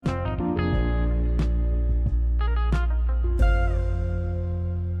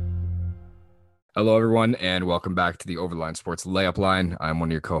Hello, everyone, and welcome back to the Overline Sports Layup Line. I'm one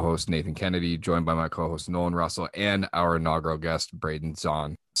of your co-hosts, Nathan Kennedy, joined by my co-host, Nolan Russell, and our inaugural guest, Braden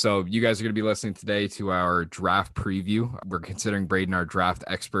Zahn. So you guys are going to be listening today to our draft preview. We're considering Braden our draft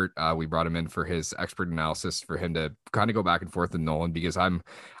expert. We brought him in for his expert analysis for him to kind of go back and forth with Nolan because I'm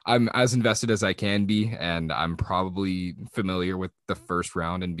as invested as I can be, and I'm probably familiar with the first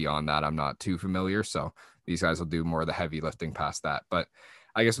round, and beyond that, I'm not too familiar. So these guys will do more of the heavy lifting past that. But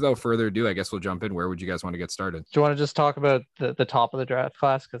I guess without further ado, I guess we'll jump in. Where would you guys want to get started? Do you want to just talk about the top of the draft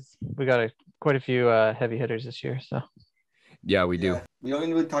class? Because we got quite a few heavy hitters this year. So Yeah, we do. Yeah, we don't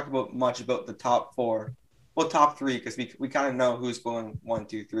really talk about much about the top four. Well, top three, because we kind of know who's going one,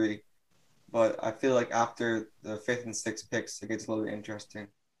 two, three. But I feel like after the fifth and sixth picks, it gets a little bit interesting.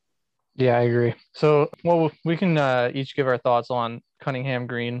 yeah, I agree. So well, we can each give our thoughts on Cunningham,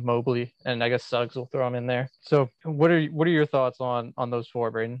 Green, Mobley, and I guess Suggs will throw them in there. So what are your thoughts on those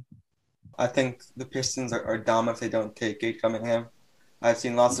four, Braden? I think the Pistons are dumb if they don't take Kate Cunningham. I've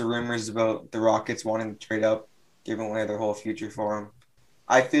seen lots of rumors about the Rockets wanting to trade up, giving away their whole future for him.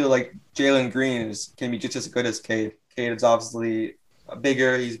 I feel like Jalen Green can be just as good as Cade. Cade is obviously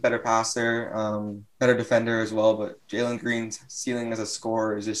bigger, he's a better passer, better defender as well. But Jalen Green's ceiling as a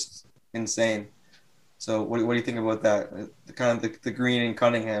scorer is just insane. So what do you think about that? The kind of the Green and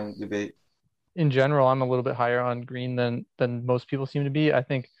Cunningham debate. In general, I'm a little bit higher on Green than most people seem to be. I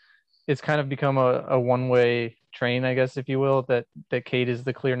think it's kind of become a one way train, I guess, if you will, that Cade is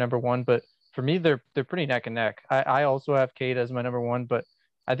the clear number one. But for me, they're pretty neck and neck. I also have Cade as my number one, but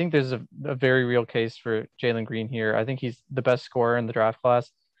I think there's a very real case for Jalen Green here. I think he's the best scorer in the draft class.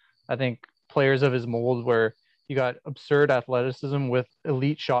 I think players of his mold, where you got absurd athleticism with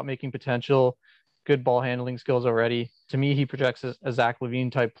elite shot making potential, good ball handling skills already. To me, he projects as a Zach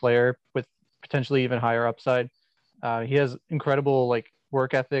LaVine type player with potentially even higher upside. He has incredible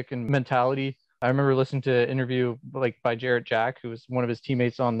work ethic and mentality. I remember listening to an interview by Jarrett Jack, who was one of his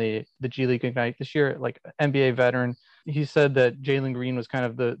teammates on the G League Ignite this year, like NBA veteran. He said that Jalen Green was kind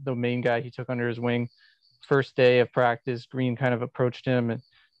of the main guy he took under his wing. First day of practice, Green kind of approached him and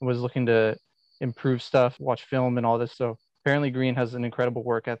was looking to improve stuff, watch film and all this. So apparently Green has an incredible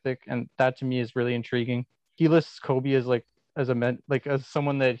work ethic, and that to me is really intriguing. He lists Kobe as as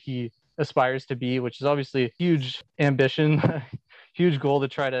someone that he aspires to be, which is obviously a huge ambition, huge goal to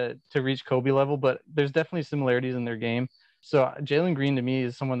try to reach Kobe level, but there's definitely similarities in their game. So Jalen Green to me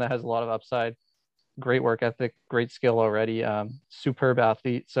is someone that has a lot of upside, great work ethic, great skill already, superb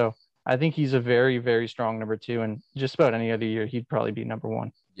athlete. So I think he's a very, very strong number two, and just about any other year, he'd probably be number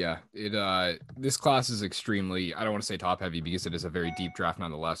one. Yeah, this class is extremely, I don't want to say top heavy because it is a very deep draft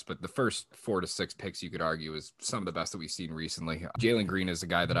nonetheless, but the first 4 to 6 picks you could argue is some of the best that we've seen recently. Jalen Green is a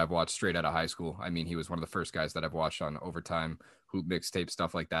guy that I've watched straight out of high school. I mean, he was one of the first guys that I've watched on Overtime, hoop mixtape,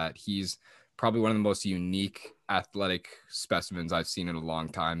 stuff like that. He's probably one of the most unique athletic specimens I've seen in a long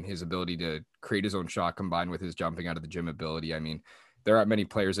time. His ability to create his own shot combined with his jumping out of the gym ability. I mean, there aren't many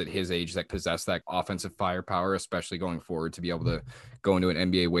players at his age that possess that offensive firepower, especially going forward, to be able to go into an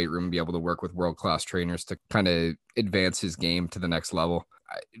NBA weight room and be able to work with world-class trainers to kind of advance his game to the next level.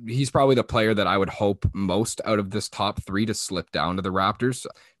 He's probably the player that I would hope most out of this top three to slip down to the Raptors,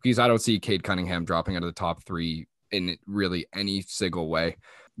 because I don't see Cade Cunningham dropping out of the top three in really any single way.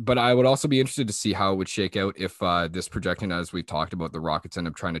 But I would also be interested to see how it would shake out if this projection, as we've talked about, the Rockets end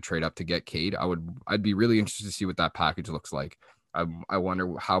up trying to trade up to get Cade. I'd be really interested to see what that package looks like. I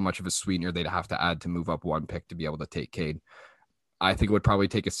wonder how much of a sweetener they'd have to add to move up one pick to be able to take Cade. I think it would probably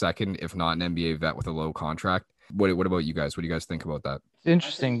take a second, if not an NBA vet with a low contract. What about you guys? What do you guys think about that? It's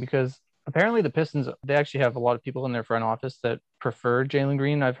interesting because apparently the Pistons, they actually have a lot of people in their front office that prefer Jalen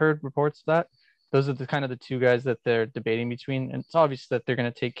Green. I've heard reports of that. Those are the kind of the two guys that they're debating between. And it's obvious that they're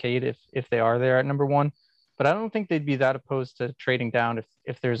going to take Cade if they are there at number one. But I don't think they'd be that opposed to trading down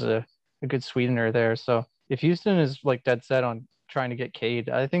if there's a good sweetener there. So if Houston is dead set on trying to get Cade,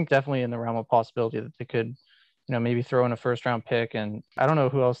 I think definitely in the realm of possibility that they could, maybe throw in a first round pick. And I don't know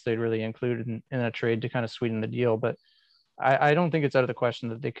who else they'd really include in a trade to kind of sweeten the deal. But I don't think it's out of the question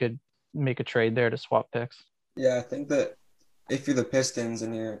that they could make a trade there to swap picks. Yeah, I think that if you're the Pistons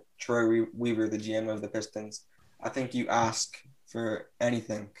and you're Troy Weaver, the GM of the Pistons, I think you ask for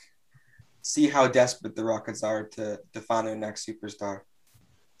anything. See how desperate the Rockets are to find their next superstar.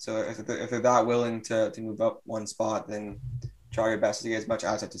 So if they're that willing to move up one spot, then try your best to get as much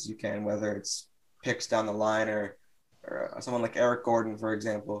assets as you can, whether it's picks down the line or someone like Eric Gordon, for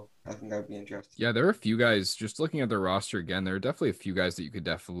example. I think that would be interesting. Yeah, there are a few guys, just looking at their roster again, there are definitely a few guys that you could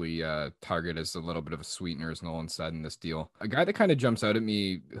definitely target as a little bit of a sweetener, as Nolan said, in this deal. A guy that kind of jumps out at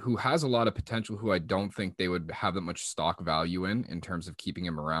me who has a lot of potential, who I don't think they would have that much stock value in terms of keeping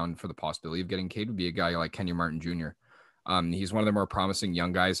him around for the possibility of getting Cade, would be a guy like Kenyon Martin Jr. He's one of the more promising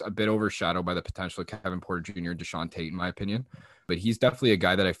young guys, a bit overshadowed by the potential of Kevin Porter Jr. and Deshaun Tate, in my opinion. But he's definitely a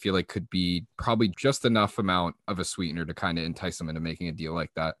guy that I feel like could be probably just enough amount of a sweetener to kind of entice him into making a deal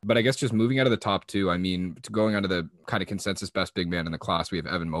like that. But I guess just moving out of the top two, I mean, to going on to the kind of consensus best big man in the class, we have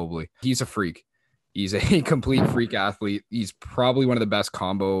Evan Mobley. He's a freak. He's a complete freak athlete. He's probably one of the best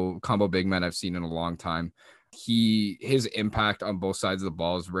combo big men I've seen in a long time. His impact on both sides of the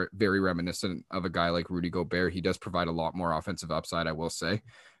ball is very reminiscent of a guy like Rudy Gobert. He does provide a lot more offensive upside, I will say,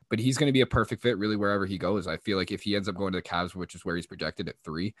 but he's going to be a perfect fit really wherever he goes. I feel like if he ends up going to the Cavs, which is where he's projected at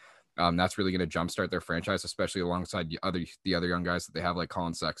 3, that's really going to jumpstart their franchise, especially alongside the other young guys that they have, like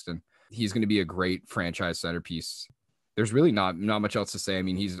Colin Sexton. He's going to be a great franchise centerpiece. There's really not much else to say. I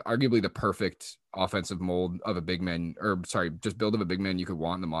mean, he's arguably the perfect offensive mold of a big man, just build of a big man you could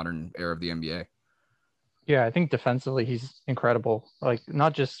want in the modern era of the NBA. Yeah, I think defensively he's incredible. Like,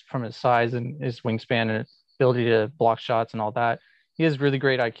 not just from his size and his wingspan and ability to block shots and all that. He has really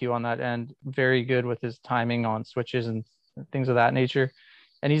great IQ on that end, very good with his timing on switches and things of that nature.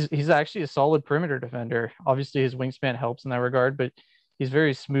 And he's actually a solid perimeter defender. Obviously his wingspan helps in that regard, but he's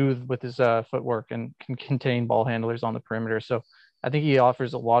very smooth with his footwork and can contain ball handlers on the perimeter. So I think he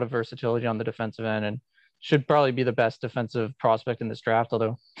offers a lot of versatility on the defensive end and should probably be the best defensive prospect in this draft,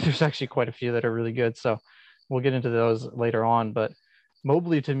 although there's actually quite a few that are really good. So we'll get into those later on. But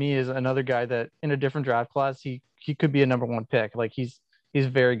Mobley, to me, is another guy that in a different draft class, he could be a number 1 pick. Like, he's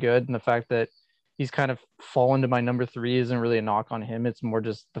very good. And the fact that he's kind of fallen to my number 3 isn't really a knock on him. It's more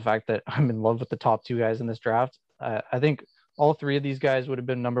just the fact that I'm in love with the top 2 guys in this draft. I think all 3 of these guys would have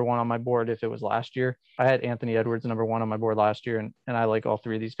been number 1 on my board if it was last year. I had Anthony Edwards number 1 on my board last year, and I like all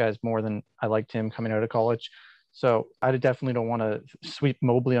 3 of these guys more than I liked him coming out of college. So I definitely don't want to sweep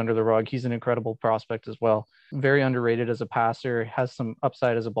Mobley under the rug. He's an incredible prospect as well. Very underrated as a passer, has some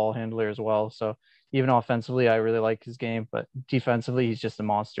upside as a ball handler as well. So even offensively, I really like his game, but defensively, he's just a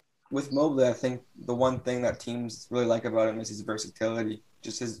monster. With Mobley, I think the one thing that teams really like about him is his versatility,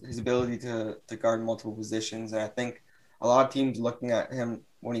 just his ability to guard multiple positions. And I think a lot of teams looking at him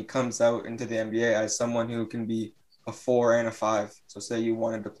when he comes out into the NBA as someone who can be a 4 and a 5. So say you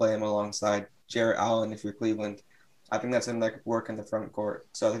wanted to play him alongside Jarrett Allen if you're Cleveland. I think that's something that could work in the front court.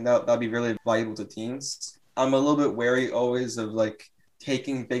 So I think that'd be really valuable to teams. I'm a little bit wary always of like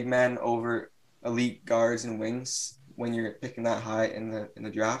taking big men over elite guards and wings when you're picking that high in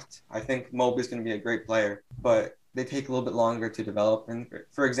the draft. I think Mobley's going to be a great player, but they take a little bit longer to develop. And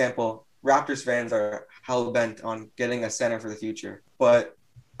for example, Raptors fans are hell-bent on getting a center for the future. But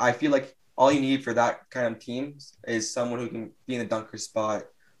I feel like all you need for that kind of team is someone who can be in the dunker spot,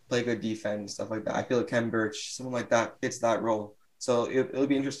 play good defense, stuff like that. I feel like Ken Birch, someone like that, fits that role. So it'll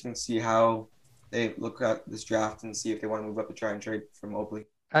be interesting to see how they look at this draft and see if they want to move up to try and trade for Mobley.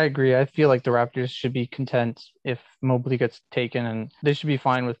 I agree. I feel like the Raptors should be content if Mobley gets taken, and they should be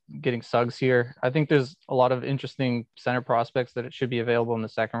fine with getting Suggs here. I think there's a lot of interesting center prospects that it should be available in the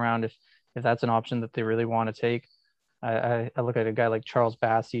second round if that's an option that they really want to take. I look at a guy like Charles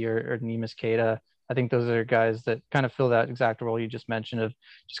Bassey or Neemias Queta. I think those are guys that kind of fill that exact role you just mentioned of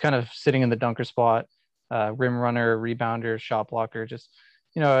just kind of sitting in the dunker spot, rim runner, rebounder, shot blocker, just,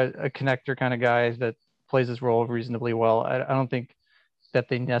 a connector kind of guy that plays his role reasonably well. I don't think that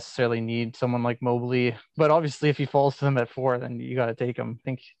they necessarily need someone like Mobley, but obviously if he falls to them at 4, then you got to take him. I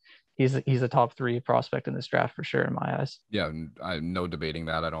think he's a top 3 prospect in this draft for sure in my eyes. Yeah, I'm no debating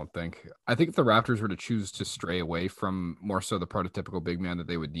that. I don't think. I think if the Raptors were to choose to stray away from more so the prototypical big man that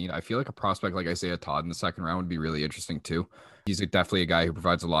they would need, I feel like a prospect like Isaiah Todd in the second round would be really interesting too. He's definitely a guy who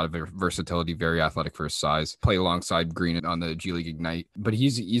provides a lot of versatility, very athletic for his size. Play alongside Green on the G League Ignite, but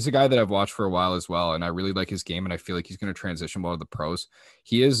he's a guy that I've watched for a while as well, and I really like his game, and I feel like he's going to transition well to the pros.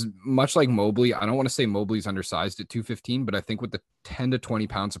 He is much like Mobley. I don't want to say Mobley's undersized at 215, but I think with the 10 to 20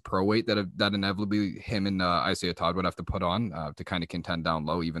 pounds of pro weight that inevitably him and Isaiah Todd would have to put on to kind of contend down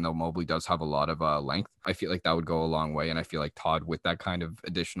low, even though Mobley does have a lot of length, I feel like that would go a long way, and I feel like Todd with that kind of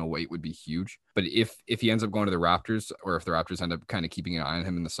additional weight would be huge. But if he ends up going to the Raptors, or if the Raptors end up kind of keeping an eye on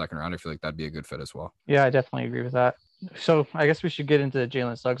him in the second round, I feel like that'd be a good fit as well. Yeah, I definitely agree with that. So I guess we should get into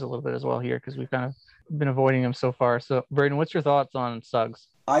Jalen Suggs a little bit as well here, because we've kind of been avoiding him so far. So Braden, what's your thoughts on Suggs?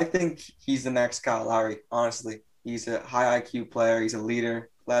 I think he's the next Kyle Lowry, honestly. He's a high IQ player. He's a leader.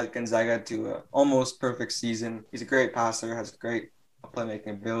 Led Gonzaga to an almost perfect season. He's a great passer, has great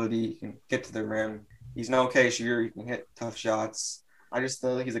playmaking ability. He can get to the rim. He's an okay shooter. He can hit tough shots. I just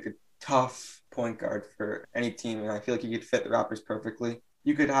feel like he's like a tough point guard for any team, and I feel like he could fit the Raptors perfectly.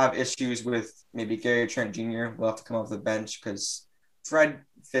 You could have issues with maybe Gary Trent Jr. will have to come off the bench because Fred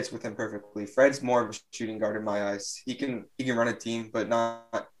fits with him perfectly. Fred's more of a shooting guard in my eyes. He can run a team, but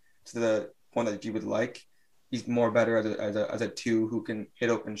not to the point that you would like. He's more better as a two who can hit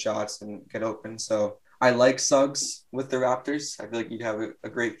open shots and get open. So I like Suggs with the Raptors. I feel like he'd have a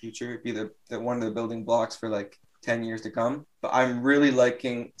great future, be the one of the building blocks for like 10 years to come. But I'm really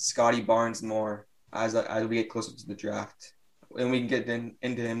liking Scotty Barnes more as we get closer to the draft. And we can get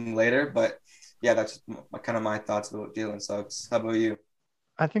into him later. But yeah, that's kind of my thoughts about Jalen Suggs. How about you?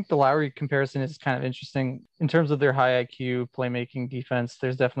 I think the Lowry comparison is kind of interesting in terms of their high IQ, playmaking, defense.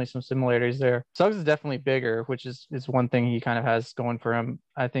 There's definitely some similarities there. Suggs is definitely bigger, which is one thing he kind of has going for him.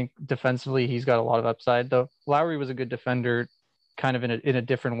 I think defensively, he's got a lot of upside, though. Lowry was a good defender, kind of in a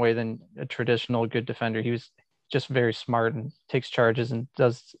different way than a traditional good defender. He was just very smart and takes charges and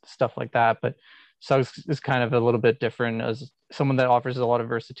does stuff like that. But Suggs is kind of a little bit different as someone that offers a lot of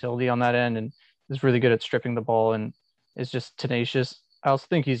versatility on that end and is really good at stripping the ball and is just tenacious. I also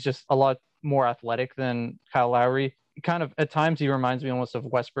think he's just a lot more athletic than Kyle Lowry. Kind of at times he reminds me almost of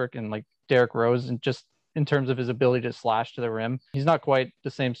Westbrook and like Derrick Rose, and just in terms of his ability to slash to the rim. He's not quite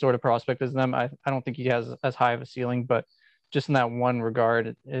the same sort of prospect as them. I don't think he has as high of a ceiling, but just in that one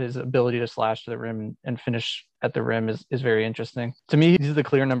regard, his ability to slash to the rim and finish at the rim is very interesting. To me, he's the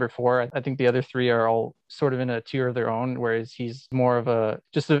clear number 4. I think the other 3 are all sort of in a tier of their own, whereas he's more of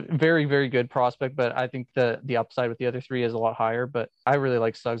just a very, very good prospect. But I think the upside with the other 3 is a lot higher. But I really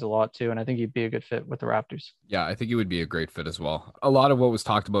like Suggs a lot too, and I think he'd be a good fit with the Raptors. Yeah, I think he would be a great fit as well. A lot of what was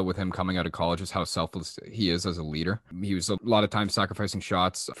talked about with him coming out of college is how selfless he is as a leader. He was a lot of times sacrificing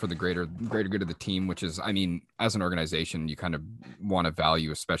shots for the greater good of the team, which is, I mean, as an organization, you kind of want to value,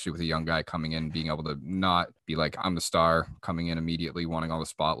 especially with a young guy coming in, being able to not be like, I'm the star, coming in immediately wanting all the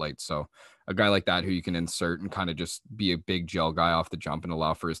spotlight. So a guy like that who you can insert and kind of just be a big gel guy off the jump and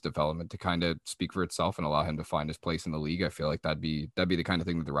allow for his development to kind of speak for itself and allow him to find his place in the league. I feel like that'd be the kind of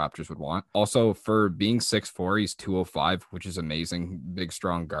thing that the Raptors would want. Also, for being 6'4", he's 205, which is amazing. Big,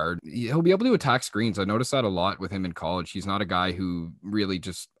 strong guard. He'll be able to attack screens. I noticed that a lot with him in college. He's not a guy who really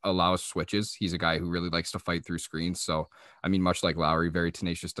just allows switches. He's a guy who really likes to fight through screens. So, I mean, much like Lowry, very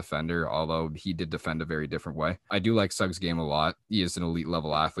tenacious defender, although he did defend a very different way. I do like Suggs' game a lot. He is an elite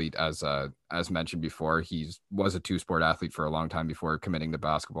level athlete, as mentioned before. He was a 2-sport athlete for a long time before committing to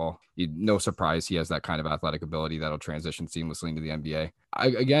basketball. No surprise he has that kind of athletic ability that'll transition seamlessly into the NBA.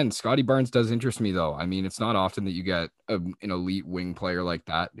 Again, Scotty Barnes does interest me, though. I mean, it's not often that you get an elite wing player like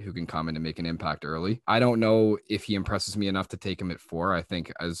that who can come in and make an impact early. I don't know if he impresses me enough to take him at 4. I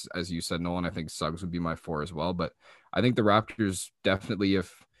think, as you said, Nolan, I think Suggs would be my 4 as well. But I think the Raptors definitely,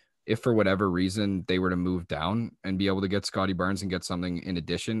 if for whatever reason they were to move down and be able to get Scotty Barnes and get something in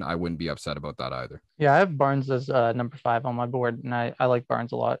addition, I wouldn't be upset about that either. Yeah, I have Barnes as number 5 on my board, and I like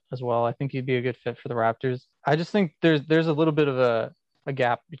Barnes a lot as well. I think he'd be a good fit for the Raptors. I just think there's a little bit of a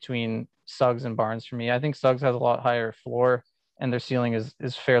gap between Suggs and Barnes for me. I think Suggs has a lot higher floor, and their ceiling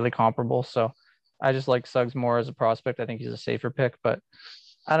is fairly comparable. So I just like Suggs more as a prospect. I think he's a safer pick, but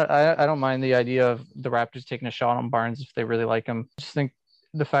I don't mind the idea of the Raptors taking a shot on Barnes if they really like him. I just think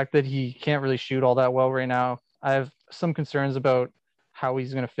the fact that he can't really shoot all that well right now, I have some concerns about how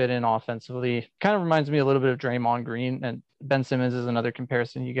he's going to fit in offensively. Kind of reminds me a little bit of Draymond Green, and Ben Simmons is another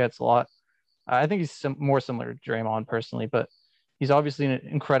comparison he gets a lot. I think he's more similar to Draymond personally, but he's obviously an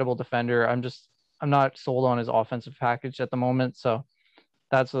incredible defender. I'm not sold on his offensive package at the moment, so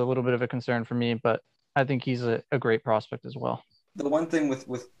that's a little bit of a concern for me, but I think he's a great prospect as well. The one thing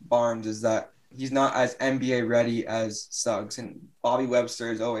with Barnes is that he's not as NBA ready as Suggs. And Bobby Webster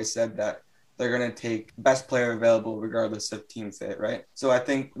has always said that they're going to take best player available regardless of team fit, right? So I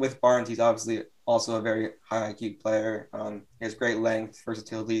think with Barnes, he's obviously also a very high IQ player. He has great length,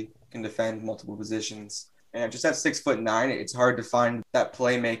 versatility, can defend multiple positions. And just at 6'9", it's hard to find that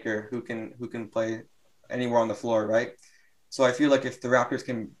playmaker who can play anywhere on the floor, right? So I feel like if the Raptors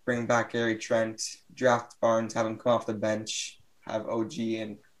can bring back Gary Trent, draft Barnes, have him come off the bench, have OG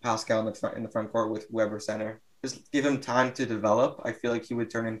and Pascal in the front court with Weber center, just give him time to develop, I feel like he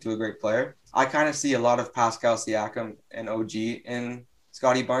would turn into a great player. I kind of see a lot of Pascal Siakam and OG in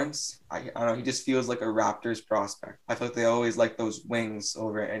Scotty Barnes. I don't know, he just feels like a Raptors prospect. I feel like they always like those wings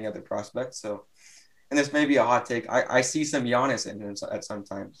over any other prospect. So, and this may be a hot take, I see some Giannis in him at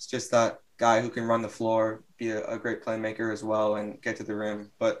sometimes. It's just that guy who can run the floor, be a great playmaker as well, and get to the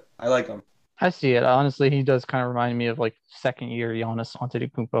rim. But I like him. I see it. Honestly, he does kind of remind me of like second year Giannis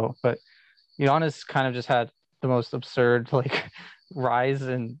Antetokounmpo, but Giannis kind of just had the most absurd like rise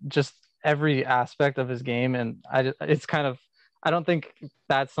in just every aspect of his game, and it's kind of, I don't think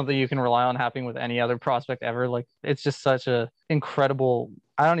that's something you can rely on happening with any other prospect ever. Like it's just such a incredible.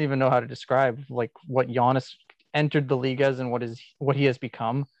 I don't even know how to describe like what Giannis entered the league as and what he has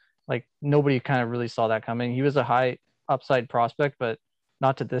become. Like nobody kind of really saw that coming. He was a high upside prospect, but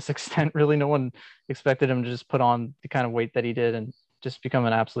not to this extent. Really, no one expected him to just put on the kind of weight that he did and just become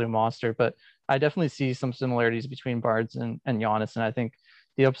an absolute monster. But I definitely see some similarities between Barnes and Giannis, and I think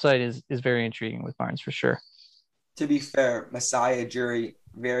the upside is very intriguing with Barnes for sure. To be fair, Masai Ujiri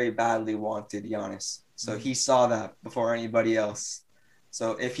very badly wanted Giannis. So he saw that before anybody else.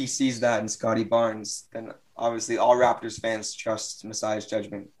 So if he sees that in Scotty Barnes, then obviously all Raptors fans trust Masai's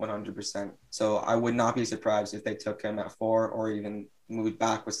judgment 100%. So I would not be surprised if they took him at 4 or even moved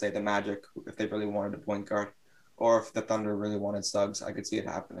back with, say, the Magic if they really wanted a point guard. Or if the Thunder really wanted Suggs, I could see it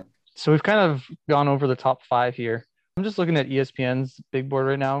happening. So we've kind of gone over the top 5 here. I'm just looking at ESPN's big board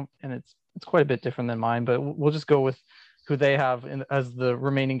right now, and it's quite a bit different than mine, but we'll just go with who they have as the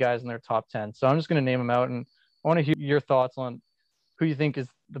remaining guys in their top 10. So I'm just going to name them out, and I want to hear your thoughts on who you think is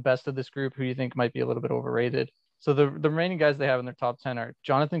the best of this group, who you think might be a little bit overrated. So the remaining guys they have in their top 10 are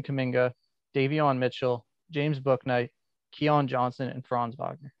Jonathan Kuminga, Davion Mitchell, James Bouknight, Keon Johnson, and Franz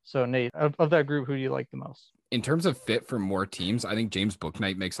Wagner. So Nate, of that group, who do you like the most? In terms of fit for more teams, I think James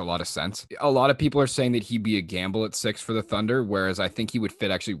Bouknight makes a lot of sense. A lot of people are saying that he'd be a gamble at 6 for the Thunder, whereas I think he would fit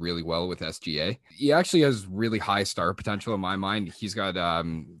actually really well with SGA. He actually has really high star potential in my mind. He's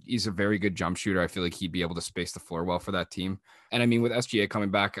a very good jump shooter. I feel like he'd be able to space the floor well for that team. And I mean, with SGA coming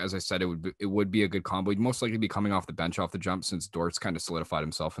back, as I said, it would be a good combo. He'd most likely be coming off the bench off the jump since Dort's kind of solidified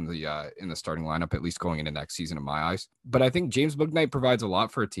himself in the starting lineup, at least going into next season in my eyes. But I think James Bouknight provides a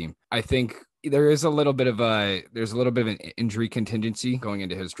lot for a team. I think there's a little bit of an injury contingency going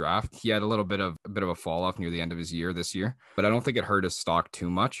into his draft. He had a bit of a fall off near the end of his year this year, but I don't think it hurt his stock too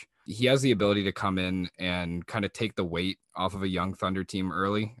much. He has the ability to come in and kind of take the weight off of a young Thunder team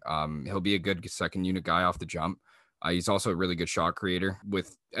early. He'll be a good second unit guy off the jump. He's also a really good shot creator.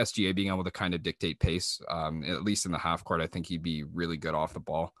 With SGA being able to kind of dictate pace, at least in the half court, I think he'd be really good off the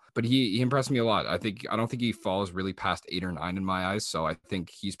ball. But he impressed me a lot. I don't think he falls really past 8 or 9 in my eyes. So I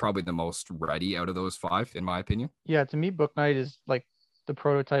think he's probably the most ready out of those 5, in my opinion. Yeah, to me, Bouknight is like the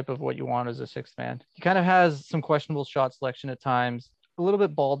prototype of what you want as a sixth man. He kind of has some questionable shot selection at times, a little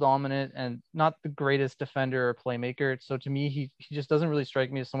bit ball dominant, and not the greatest defender or playmaker. So to me, he just doesn't really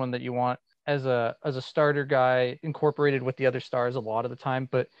strike me as someone that you want as a starter guy incorporated with the other stars a lot of the time,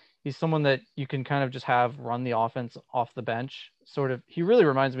 but he's someone that you can kind of just have run the offense off the bench. Sort of, he really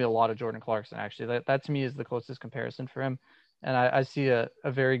reminds me a lot of Jordan Clarkson, actually. That to me is the closest comparison for him. And I see a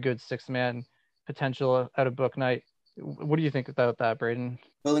very good sixth man potential out of Bouknight. What do you think about that, Braden?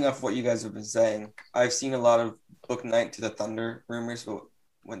 Building off what you guys have been saying, I've seen a lot of Bouknight to the Thunder rumors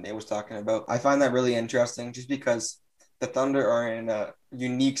when they was talking about. I find that really interesting just because the Thunder are in a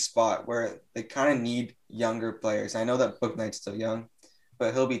unique spot where they kind of need younger players. I know that Bouknight's still young,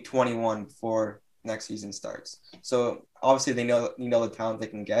 but he'll be 21 before next season starts. So obviously they know the talent they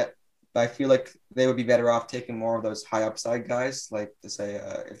can get, but I feel like they would be better off taking more of those high upside guys, like to say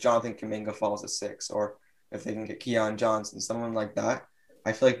if Jonathan Kuminga falls to 6, or if they can get Keon Johnson, someone like that.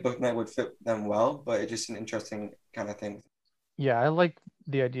 I feel like Bouknight would fit them well, but it's just an interesting kind of thing. Yeah, I like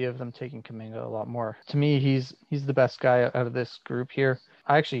the idea of them taking Kuminga a lot more. To me, he's the best guy out of this group here.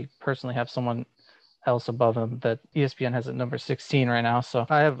 I actually personally have someone else above him that ESPN has at number 16 right now. So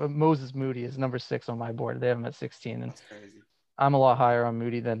I have Moses Moody as number 6 on my board. They have him at 16. And That's crazy. I'm a lot higher on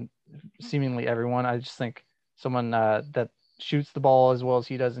Moody than seemingly everyone. I just think someone that shoots the ball as well as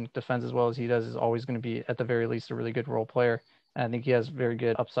he does and defends as well as he does is always going to be, at the very least, a really good role player. And I think he has very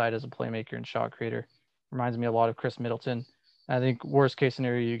good upside as a playmaker and shot creator. Reminds me a lot of Chris Middleton. I think worst case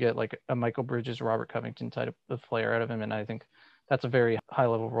scenario, you get like a Michael Bridges, Robert Covington type of player out of him. And I think that's a very high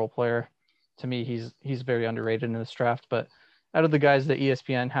level role player. To me, he's very underrated in this draft. But out of the guys that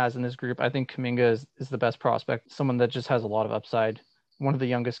ESPN has in this group, I think Kuminga is the best prospect, someone that just has a lot of upside. One of the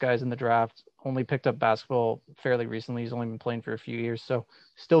youngest guys in the draft, only picked up basketball fairly recently. He's only been playing for a few years. So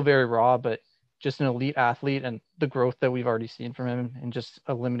still very raw, but just an elite athlete, and the growth that we've already seen from him in just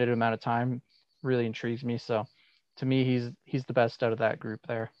a limited amount of time really intrigues me. So to me, he's the best out of that group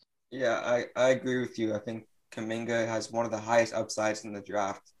there. Yeah, I agree with you. I think Kuminga has one of the highest upsides in the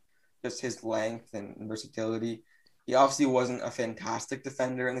draft. Just his length and versatility. He obviously wasn't a fantastic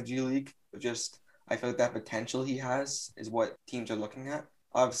defender in the G League, but just I feel like that potential he has is what teams are looking at.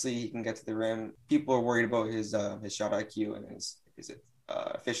 Obviously, he can get to the rim. People are worried about his shot IQ and his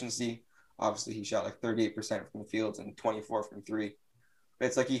efficiency. Obviously, he shot like 38% from the field and 24 from 3. But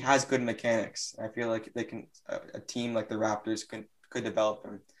it's like he has good mechanics. I feel like they can a team like the Raptors could develop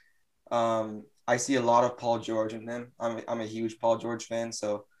him. I see a lot of Paul George in him. I'm a huge Paul George fan,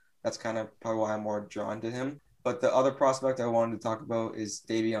 so that's kind of probably why I'm more drawn to him. But the other prospect I wanted to talk about is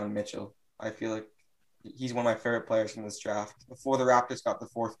Davion Mitchell. I feel like he's one of my favorite players from this draft. Before the Raptors got the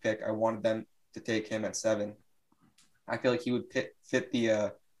fourth pick, I wanted them to take him at 7. I feel like he would fit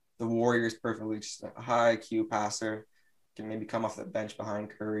the Warriors perfectly. Just a high IQ passer, can maybe come off the bench behind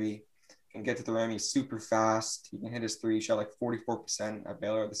Curry, can get to the rim. He's super fast. He can hit his three. He shot like 44% at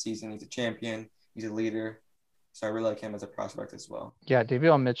Baylor of the season. He's a champion. He's a leader. So I really like him as a prospect as well. Yeah,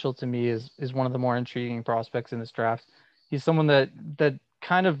 Davion Mitchell to me is one of the more intriguing prospects in this draft. He's someone that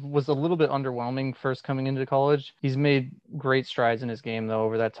kind of was a little bit underwhelming first coming into college. He's made great strides in his game though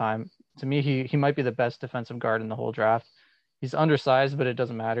over that time. To me, he might be the best defensive guard in the whole draft. He's undersized, but it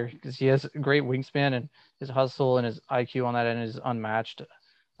doesn't matter because he has a great wingspan and his hustle and his IQ on that end is unmatched.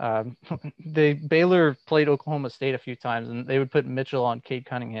 Baylor played Oklahoma State a few times and they would put Mitchell on Cade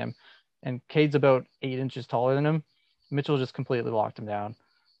Cunningham, and Cade's about 8 inches taller than him. Mitchell just completely locked him down.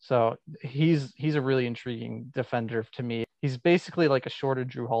 So he's a really intriguing defender to me. He's basically like a shorter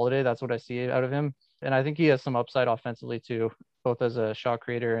Drew Holiday. That's what I see out of him. And I think he has some upside offensively too, both as a shot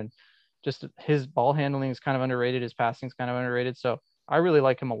creator and just his ball handling is kind of underrated. His passing is kind of underrated. So I really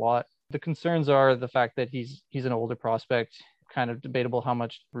like him a lot. The concerns are the fact that he's an older prospect, kind of debatable how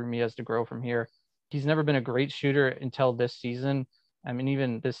much room he has to grow from here. He's never been a great shooter until this season. I mean,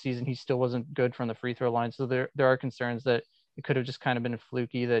 even this season, he still wasn't good from the free throw line. So there are concerns that it could have just kind of been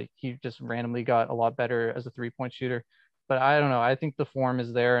fluky, that he just randomly got a lot better as a 3-point shooter. But I don't know. I think the form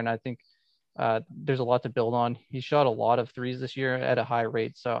is there, and I think there's a lot to build on. He shot a lot of threes this year at a high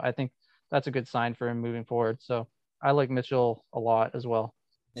rate. So I think that's a good sign for him moving forward. So I like Mitchell a lot as well.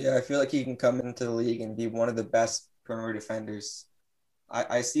 Yeah, I feel like he can come into the league and be one of the best perimeter defenders.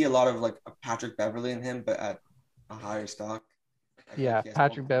 I see a lot of like a Patrick Beverly in him, but at a higher stock. Yeah,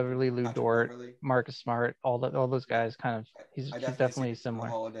 Patrick Beverly, Lou Dort, Marcus Smart, all those guys kind of, he's definitely similar.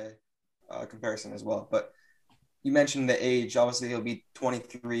 Holiday comparison as well. But you mentioned the age. Obviously, he'll be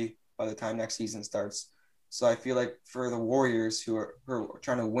 23 by the time next season starts. So I feel like for the Warriors who are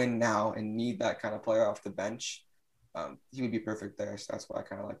trying to win now and need that kind of player off the bench, he would be perfect there. So that's why I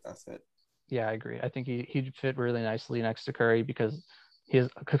kind of like that fit. Yeah, I agree. I think he'd fit really nicely next to Curry because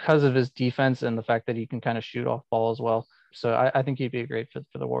of his defense and the fact that he can kind of shoot off ball as well. So I think he'd be a great fit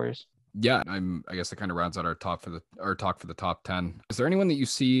for the Warriors. Yeah, I guess that kind of rounds out our talk for the top 10. Is there anyone that you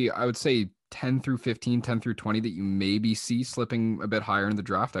see, I would say 10 through 15, 10 through 20 that you maybe see slipping a bit higher in the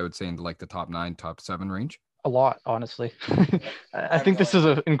draft? I would say into like the top 9, top 7 range. A lot, honestly. I think this is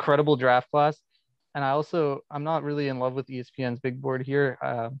an incredible draft class. And I'm not really in love with ESPN's big board here.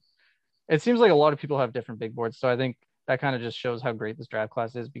 It seems like a lot of people have different big boards. So I think that kind of just shows how great this draft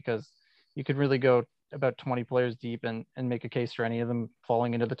class is, because you could really go about 20 players deep and make a case for any of them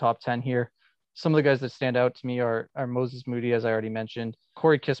falling into the top 10 here. Some of the guys that stand out to me are Moses Moody, as I already mentioned.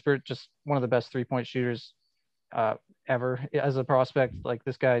 Corey Kispert, just one of the best 3-point shooters ever as a prospect. Like,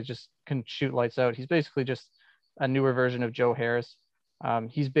 this guy just can shoot lights out. He's basically just a newer version of Joe Harris.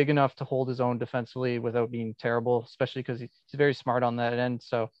 He's big enough to hold his own defensively without being terrible, especially because he's very smart on that end.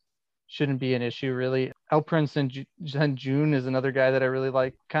 So shouldn't be an issue, really. Alperen Sengun is another guy that I really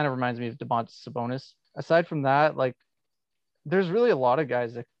like. Kind of reminds me of Domantas Sabonis. Aside from that, like, there's really a lot of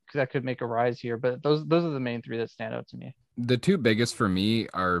guys that could make a rise here, but those are the main 3 that stand out to me. The 2 biggest for me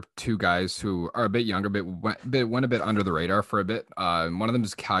are 2 guys who are a bit younger, went a bit under the radar for a bit. One of them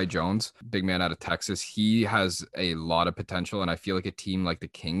is Kai Jones, big man out of Texas. He has a lot of potential, and I feel like a team like the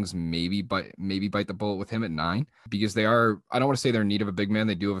Kings maybe bite the bullet with him at 9, because they are, I don't want to say they're in need of a big man.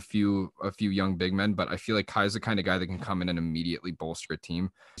 They do have a few young big men, but I feel like Kai's the kind of guy that can come in and immediately bolster a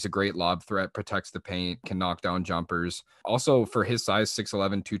team. He's a great lob threat, protects the paint, can knock down jumpers. Also, for his size,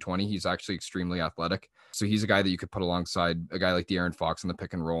 6'11", 220, he's actually extremely athletic. So he's a guy that you could put alongside a guy like De'Aaron Fox in the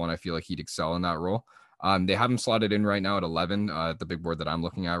pick and roll, and I feel like he'd excel in that role. They have him slotted in right now at 11, the big board that I'm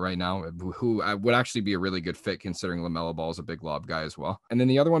looking at right now, who would actually be a really good fit considering LaMelo Ball is a big lob guy as well. And then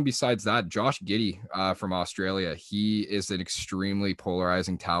the other one besides that, Josh Giddey from Australia. He is an extremely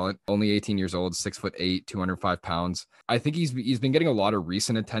polarizing talent, only 18 years old, 6'8", 205 pounds. I think he's been getting a lot of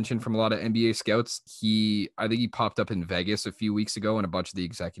recent attention from a lot of NBA scouts. I think he popped up in Vegas a few weeks ago and a bunch of the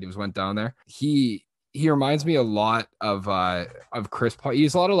executives went down there. He reminds me a lot of Chris Paul.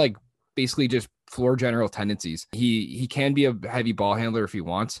 He's a lot of like basically just floor general tendencies. He can be a heavy ball handler if he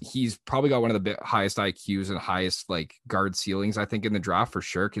wants. He's probably got one of the highest IQs and highest like guard ceilings, I think, in the draft for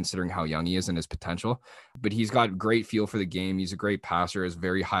sure, considering how young he is and his potential. But he's got great feel for the game. He's a great passer, has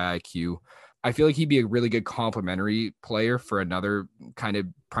very high IQ. I feel like he'd be a really good complementary player for another kind of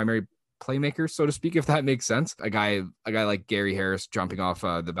primary playmaker, so to speak, if that makes sense. A guy like Gary Harris jumping off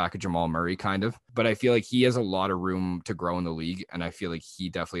the back of Jamal Murray, kind of. But I feel like he has a lot of room to grow in the league, and I feel like he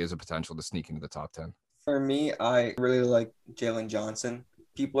definitely has a potential to sneak into the top 10. For me, I really like Jalen Johnson.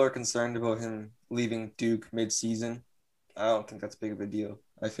 People are concerned about him leaving Duke mid-season. I don't think that's big of a deal.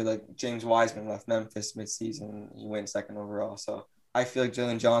 I feel like James Wiseman left Memphis mid-season. He went second overall. So I feel like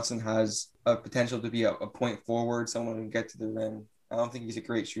Jalen Johnson has a potential to be a point forward, someone who can get to the rim. I don't think he's a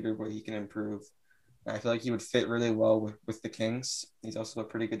great shooter, but he can improve. And I feel like he would fit really well with the Kings. He's also a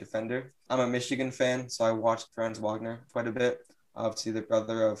pretty good defender. I'm a Michigan fan, so I watched Franz Wagner quite a bit. Obviously, the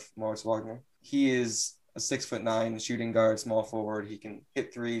brother of Moritz Wagner. He is a 6'9" shooting guard, small forward. He can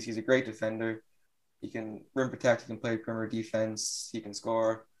hit threes. He's a great defender. He can rim protect. He can play perimeter defense. He can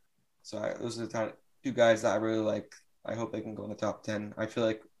score. So those are the two guys that I really like. I hope they can go in the top 10. I feel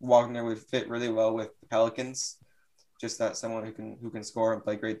like Wagner would fit really well with the Pelicans. Just that someone who can score and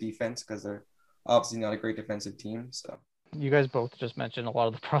play great defense, because they're obviously not a great defensive team. So you guys both just mentioned a lot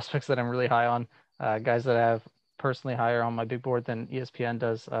of the prospects that I'm really high on, guys that I have personally higher on my big board than ESPN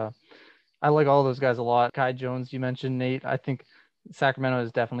does. I like all those guys a lot. Kai Jones, you mentioned, Nate. I think Sacramento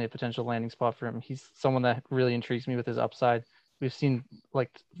is definitely a potential landing spot for him. He's someone that really intrigues me with his upside. We've seen like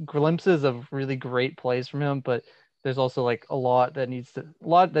glimpses of really great plays from him, but there's also like a lot that needs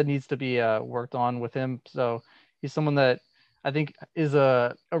to be worked on with him. So he's someone that I think is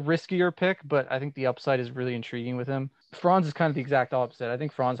a riskier pick, but I think the upside is really intriguing with him. Franz is kind of the exact opposite. I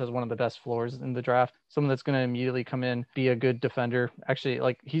think Franz has one of the best floors in the draft. Someone that's going to immediately come in, be a good defender. Actually,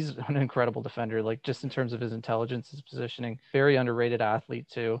 like he's an incredible defender, like just in terms of his intelligence, his positioning. Very underrated athlete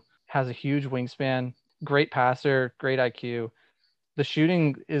too. Has a huge wingspan, great passer, great IQ. The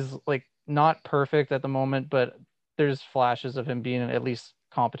shooting is like not perfect at the moment, but there's flashes of him being at least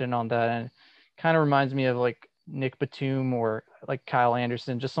competent on that. And kind of reminds me of like Nick Batum or like Kyle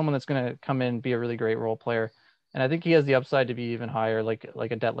Anderson, just someone that's going to come in and be a really great role player. And I think he has the upside to be even higher, like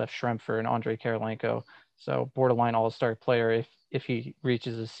a Detlef Schrempfer and Andre Karolinko. So borderline all-star player if he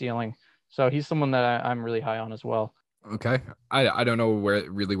reaches his ceiling. So he's someone that I'm really high on as well. Okay. I don't know where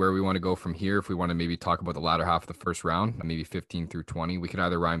we want to go from here. If we want to maybe talk about the latter half of the first round, maybe 15 through 20, we could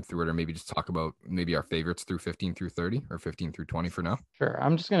either rhyme through it or maybe just talk about maybe our favorites through 15 through 30 or 15 through 20 for now. Sure.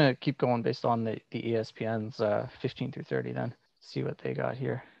 I'm just going to keep going based on the ESPN's 15 through 30 then. See what they got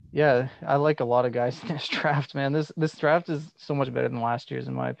here. Yeah, I like a lot of guys in this draft, man. This draft is so much better than last year's,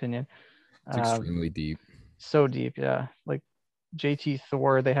 in my opinion. It's extremely deep. So deep, yeah. Like JT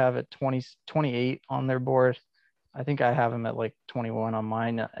Thor, they have at 28 on their board. I think I have him at like 21 on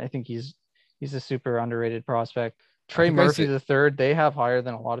mine. I think he's a super underrated prospect. Trey Murphy the third, they have higher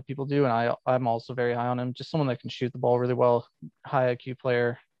than a lot of people do, and I'm also very high on him. Just someone that can shoot the ball really well, high IQ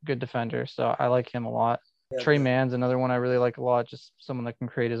player, good defender. So I like him a lot. Yeah, Trey Mann's another one I really like a lot. Just someone that can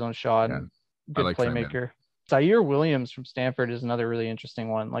create his own shot and good playmaker. Zaire Williams from Stanford is another really interesting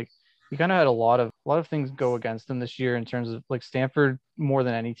one. Like he kind of had a lot of things go against him this year in terms of like Stanford more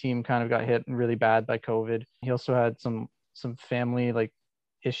than any team kind of got hit really bad by COVID. He also had some family like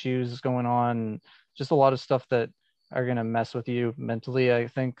issues going on, just a lot of stuff that are going to mess with you mentally, I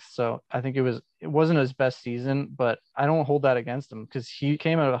think. So I think it wasn't his best season, but I don't hold that against him because he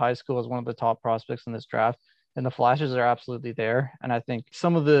came out of high school as one of the top prospects in this draft, and the flashes are absolutely there. And I think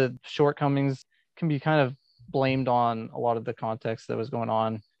some of the shortcomings can be kind of blamed on a lot of the context that was going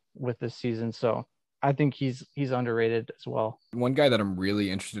on with this season. So I think he's underrated as well. One guy that I'm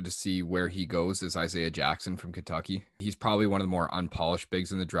really interested to see where he goes is Isaiah Jackson from Kentucky. He's probably one of the more unpolished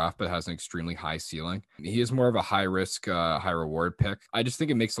bigs in the draft, but has an extremely high ceiling. He is more of a high risk, high reward pick. I just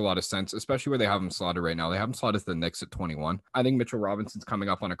think it makes a lot of sense, especially where they have him slotted right now. They have him slotted to the Knicks at 21. I think Mitchell Robinson's coming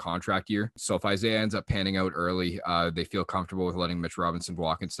up on a contract year. So if Isaiah ends up panning out early, they feel comfortable with letting Mitch Robinson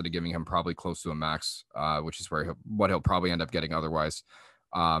walk instead of giving him probably close to a max, which is what he'll probably end up getting otherwise.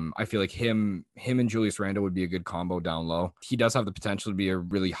 I feel like him and Julius Randle would be a good combo down low. He does have the potential to be a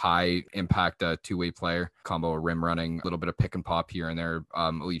really high impact two-way player, combo of rim running, a little bit of pick and pop here and there,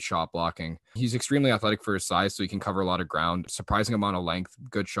 elite shot blocking. He's extremely athletic for his size, so he can cover a lot of ground, surprising amount of length,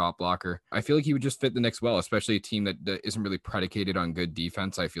 good shot blocker. I feel like he would just fit the Knicks well, especially a team that isn't really predicated on good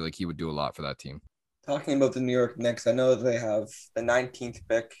defense. I feel like he would do a lot for that team. Talking about the New York Knicks, I know they have the 19th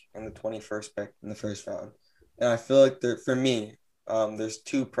pick and the 21st pick in the first round. And I feel like for me, there's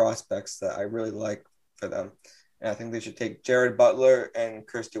two prospects that I really like for them. And I think they should take Jared Butler and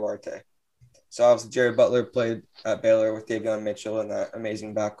Chris Duarte. So obviously Jared Butler played at Baylor with Davion Mitchell in that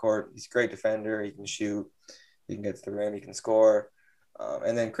amazing backcourt. He's a great defender. He can shoot. He can get to the rim. He can score.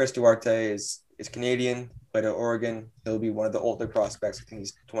 And then Chris Duarte is Canadian, played at Oregon. He'll be one of the older prospects. I think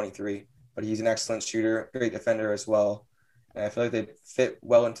he's 23. But he's an excellent shooter, great defender as well. And I feel like they fit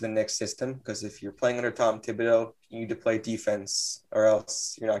well into the Knicks system because if you're playing under Tom Thibodeau, you need to play defense or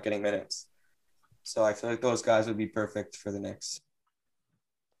else you're not getting minutes. So I feel like those guys would be perfect for the Knicks.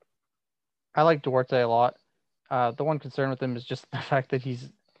 I like Duarte a lot. The one concern with him is just the fact that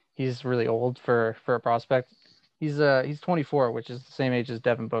he's really old for a prospect. He's 24, which is the same age as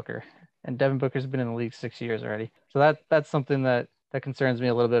Devin Booker, and Devin Booker's been in the league 6 years already. So that's something that concerns me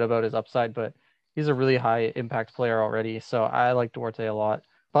a little bit about his upside, but he's a really high impact player already. So I like Duarte a lot.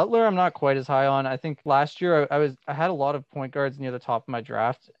 Butler, I'm not quite as high on. I think last year I had a lot of point guards near the top of my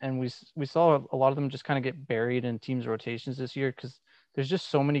draft, and we saw a lot of them just kind of get buried in teams' rotations this year because there's just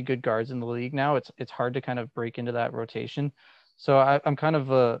so many good guards in the league now. It's hard to kind of break into that rotation. So I'm kind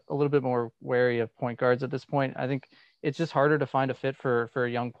of a little bit more wary of point guards at this point. I think it's just harder to find a fit for a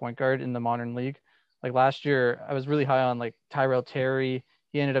young point guard in the modern league. Like last year, I was really high on like Tyrell Terry.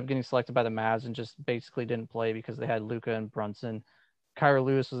 He ended up getting selected by the Mavs and just basically didn't play because they had Luka and Brunson. Kyra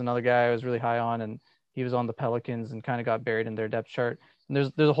Lewis was another guy I was really high on, and he was on the Pelicans and kind of got buried in their depth chart. And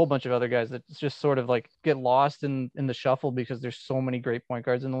there's a whole bunch of other guys that just sort of like get lost in the shuffle because there's so many great point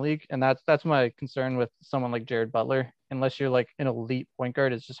guards in the league. And that's my concern with someone like Jared Butler. Unless you're like an elite point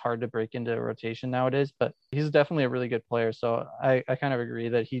guard, it's just hard to break into a rotation nowadays. But he's definitely a really good player. So I kind of agree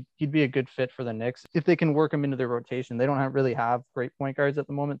that he'd be a good fit for the Knicks if they can work him into their rotation. They don't really have great point guards at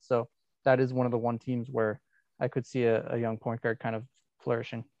the moment. So that is one of the one teams where I could see a young point guard kind of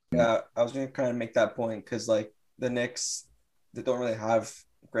flourishing. Yeah, I was going to kind of make that point because like the Knicks, they don't really have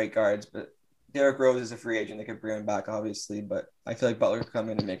great guards, but Derrick Rose is a free agent. They could bring him back, obviously, but I feel like Butler could come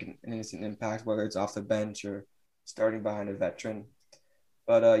in and make an instant impact, whether it's off the bench or starting behind a veteran.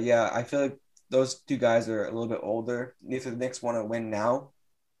 But yeah, I feel like those two guys are a little bit older. If the Knicks want to win now,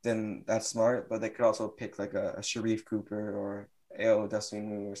 then that's smart, but they could also pick like a Sharif Cooper or Ayo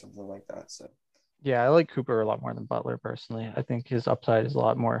Dosunmu or something like that. So Yeah, I like Cooper a lot more than Butler personally. I think his upside is a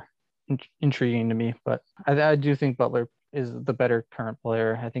lot more intriguing to me, but I do think Butler is the better current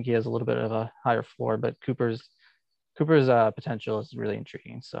player. I think he has a little bit of a higher floor, but Cooper's potential is really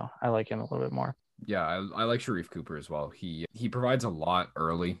intriguing. So I like him a little bit more. Yeah, I like Sharif Cooper as well. He provides a lot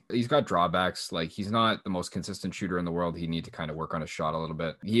early. He's got drawbacks. Like he's not the most consistent shooter in the world. He need to kind of work on his shot a little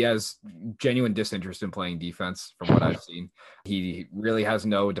bit. He has genuine disinterest in playing defense from what I've seen. He really has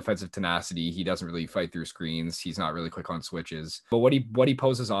no defensive tenacity. He doesn't really fight through screens. He's not really quick on switches. But what he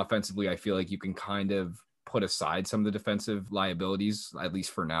poses offensively, I feel like you can kind of put aside some of the defensive liabilities, at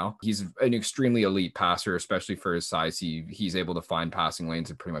least for now. He's an extremely elite passer, especially for his size. He's able to find passing lanes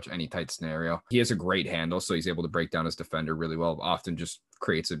in pretty much any tight scenario. He has a great handle, so he's able to break down his defender really well. Often just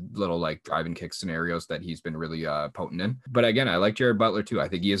creates a little like drive and kick scenarios that he's been really potent in. But again, I like Jared Butler too. I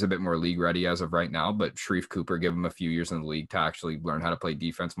think he is a bit more league ready as of right now, but Sharif Cooper, give him a few years in the league to actually learn how to play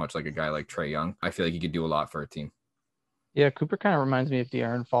defense, much like a guy like Trae Young. I feel like he could do a lot for a team. Yeah, Cooper kind of reminds me of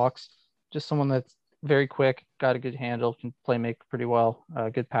De'Aaron Fox, just someone that's very quick, got a good handle, can play make pretty well,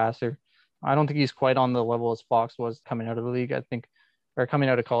 good passer. I don't think he's quite on the level as Fox was coming out of the league. I think, or coming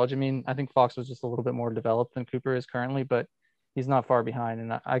out of college. I mean, I think Fox was just a little bit more developed than Cooper is currently, but he's not far behind.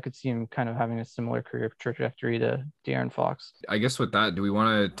 And I could see him kind of having a similar career trajectory to De'Aaron Fox. I guess with that, do we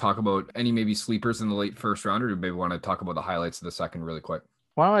want to talk about any maybe sleepers in the late first round, or do we maybe want to talk about the highlights of the second really quick?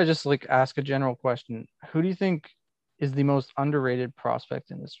 Why don't I just like ask a general question? Who do you think is the most underrated prospect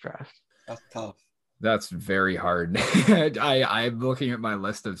in this draft? that's tough. That's very hard. I'm looking at my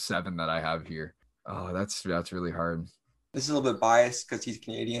list of 7 that I have here. Oh, that's really hard. This is a little bit biased because he's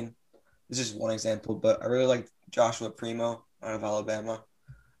Canadian. This is just one example, but I really like Joshua Primo out of Alabama.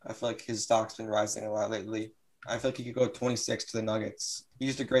 I feel like his stock's been rising a lot lately. I feel like he could go 26 to the Nuggets. He's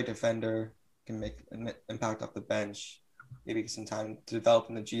just a great defender, can make an impact off the bench, maybe some time to develop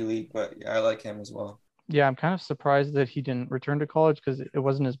in the G League, but yeah, I like him as well. Yeah, I'm kind of surprised that he didn't return to college because it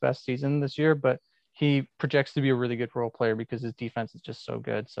wasn't his best season this year, but he projects to be a really good role player because his defense is just so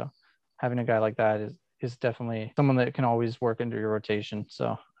good. So having a guy like that is definitely someone that can always work into your rotation.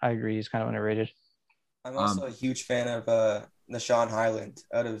 So I agree, he's kind of underrated. I'm also a huge fan of Nashawn Highland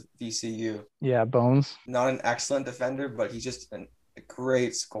out of VCU. Yeah, Bones. Not an excellent defender, but he's just a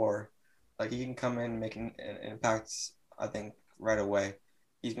great scorer. Like he can come in and make an impact, I think, right away.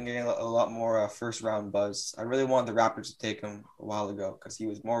 He's been getting a lot more first round buzz. I really wanted the Raptors to take him a while ago because he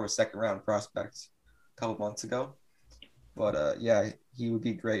was more of a second round prospect a couple months ago. But yeah, he would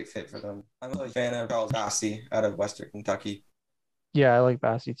be a great fit for them. I'm a fan of Charles Bassey out of Western Kentucky. Yeah, I like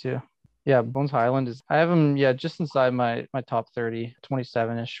Bassey too. Yeah, Bones Highland I have him, just inside my top 30,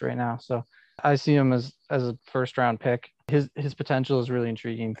 27-ish right now. So I see him as a first round pick. His potential is really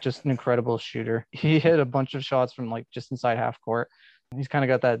intriguing. Just an incredible shooter. He hit a bunch of shots from like just inside half court. He's kind of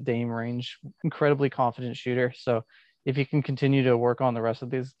got that Dame range, incredibly confident shooter. So if he can continue to work on the rest of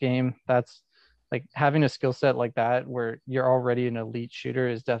this game, that's like having a skill set like that where you're already an elite shooter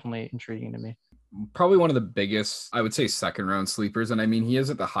is definitely intriguing to me. Probably one of the biggest, I would say, second round sleepers. And I mean, he is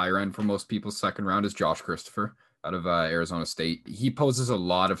at the higher end for most people's second round is Josh Christopher out of Arizona State. He poses a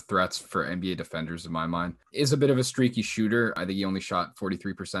lot of threats for NBA defenders in my mind. Is a bit of a streaky shooter. I think he only shot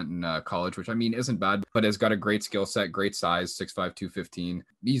 43% in college, which I mean isn't bad, but has got a great skill set, great size, 6'5", 215.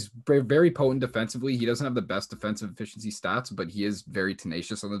 He's very potent defensively. He doesn't have the best defensive efficiency stats, but he is very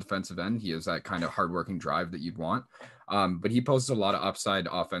tenacious on the defensive end. He has that kind of hardworking drive that you'd want. But he poses a lot of upside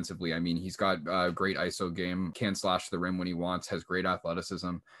offensively. I mean, he's got a great ISO game, can slash the rim when he wants, has great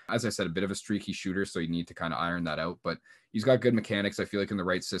athleticism. As I said, a bit of a streaky shooter, so you need to kind of iron that out. But he's got good mechanics. I feel like in the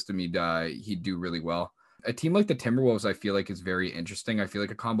right system, he'd do really well. A team like the Timberwolves, I feel like, is very interesting. I feel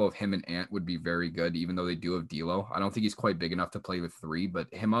like a combo of him and Ant would be very good, even though they do have D'Lo. I don't think he's quite big enough to play with three,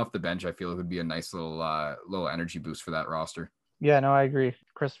 but him off the bench, I feel like would be a nice little energy boost for that roster. Yeah, no, I agree.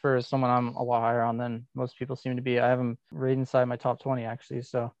 Christopher is someone I'm a lot higher on than most people seem to be. I have him right inside my top 20, actually.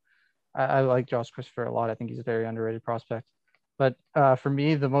 So I like Josh Christopher a lot. I think he's a very underrated prospect. But for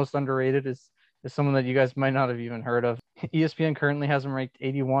me, the most underrated is someone that you guys might not have even heard of. ESPN currently has him ranked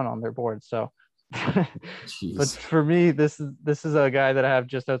 81 on their board. So, but for me, this is a guy that I have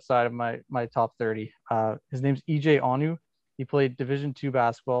just outside of my top 30. His name's EJ Onu. He played Division II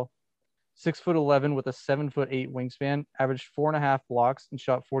basketball. 6'11" with a 7'8" wingspan, averaged 4.5 blocks and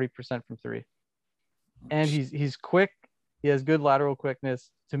shot 40% from three. And he's quick. He has good lateral quickness.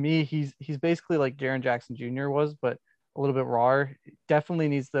 To me, he's basically like Jaren Jackson Jr. was, but a little bit rawer. Definitely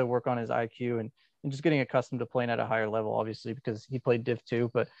needs to work on his IQ and just getting accustomed to playing at a higher level, obviously, because he played Div 2.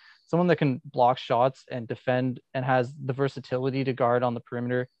 But someone that can block shots and defend and has the versatility to guard on the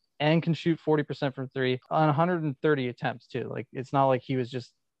perimeter and can shoot 40% from three on 130 attempts too. Like it's not like he was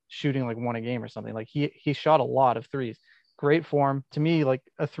just shooting like one a game or something. Like he shot a lot of threes. Great form. To me, like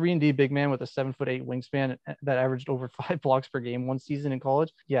a 3-and-D big man with a 7'8" wingspan that averaged over 5 blocks per game one season in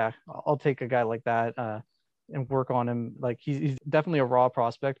college. Yeah, I'll take a guy like that and work on him. Like he's definitely a raw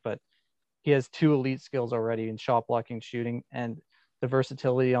prospect, but he has 2 elite skills already in shot blocking, shooting, and the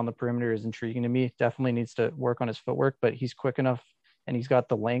versatility on the perimeter is intriguing to me. Definitely needs to work on his footwork, but he's quick enough and he's got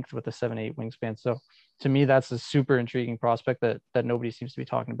the length with a 7'8" wingspan. So to me, that's a super intriguing prospect that nobody seems to be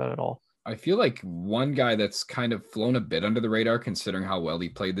talking about at all. I feel like one guy that's kind of flown a bit under the radar, considering how well he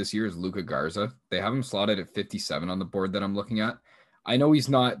played this year, is Luka Garza. They have him slotted at 57 on the board that I'm looking at. I know he's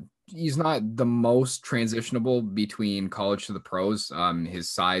not the most transitionable between college to the pros. His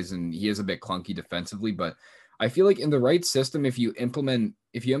size, and he is a bit clunky defensively, but I feel like in the right system, if you implement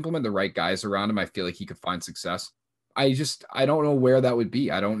the right guys around him, I feel like he could find success. I don't know where that would be.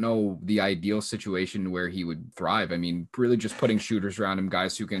 I don't know the ideal situation where he would thrive. I mean, really just putting shooters around him,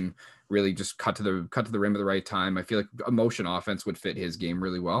 guys who can really just cut to the rim at the right time. I feel like a motion offense would fit his game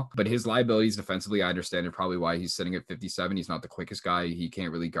really well. But his liabilities defensively, I understand it probably why he's sitting at 57. He's not the quickest guy. He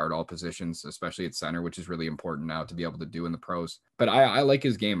can't really guard all positions, especially at center, which is really important now to be able to do in the pros. But I like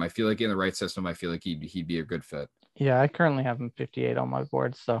his game. I feel like in the right system, I feel like he'd be a good fit. Yeah, I currently have him 58 on my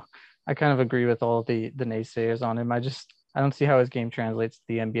board, so I kind of agree with all the naysayers on him. I don't see how his game translates to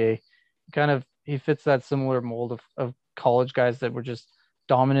the NBA. He fits that similar mold of college guys that were just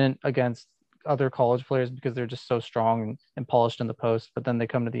dominant against other college players because they're just so strong and polished in the post, but then they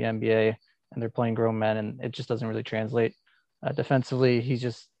come to the NBA and they're playing grown men and it just doesn't really translate. Defensively,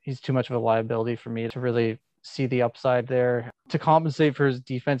 he's too much of a liability for me to really see the upside there. To compensate for his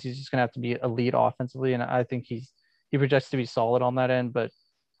defense, he's just gonna have to be elite offensively, and I think he projects to be solid on that end, but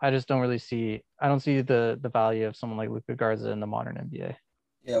I don't see the value of someone like Luka Garza in the modern NBA.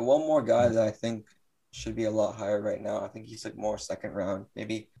 Yeah, one more guy that I think should be a lot higher right now. I think he's like more second round,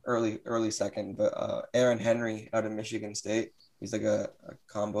 maybe early second. But Aaron Henry out of Michigan State, he's like a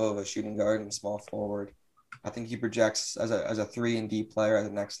combo of a shooting guard and small forward. I think he projects as a 3-and-D player at the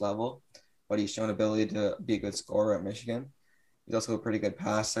next level, but he's shown ability to be a good scorer at Michigan. He's also a pretty good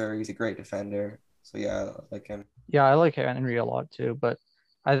passer. He's a great defender. So yeah, I like him. Yeah, I like Henry a lot too, but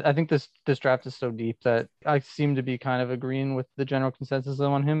I think this draft is so deep that I seem to be kind of agreeing with the general consensus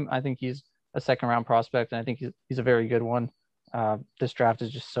on him. I think he's a second round prospect, and I think he's a very good one. This draft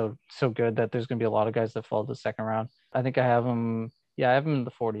is just so good that there's going to be a lot of guys that fall to the second round. I think I have him in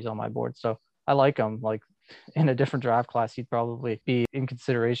the 40s on my board, so I like him. Like in a different draft class, he'd probably be in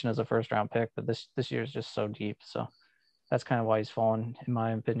consideration as a first round pick, but this year is just so deep, so that's kind of why he's fallen in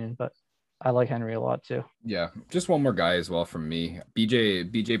my opinion. But I like Henry a lot too. Yeah, just one more guy as well from me.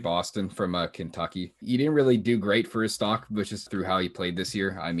 BJ Boston from Kentucky. He didn't really do great for his stock, which is through how he played this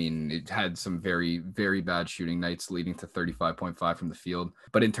year. I mean, it had some very, very bad shooting nights leading to 35.5 from the field.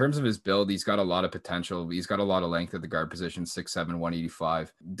 But in terms of his build, he's got a lot of potential. He's got a lot of length at the guard position, 6'7",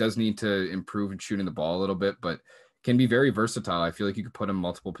 185. Does need to improve in shooting the ball a little bit, but can be very versatile. I feel like you could put him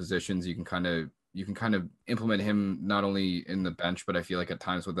multiple positions. You can kind of implement him not only in the bench, but I feel like at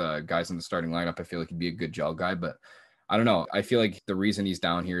times with the guys in the starting lineup, I feel like he'd be a good gel guy. But I don't know. I feel like the reason he's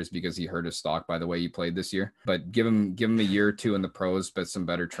down here is because he hurt his stock by the way he played this year. But give him a year or two in the pros, but some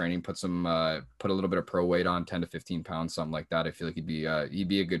better training, put a little bit of pro weight on, 10 to 15 pounds, something like that. I feel like he'd be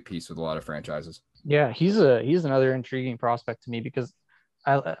a good piece with a lot of franchises. Yeah, he's another intriguing prospect to me because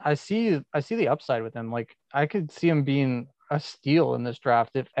I see the upside with him. Like I could see him being a steal in this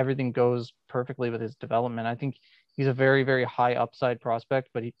draft if everything goes perfectly with his development. I think he's a very, very high upside prospect,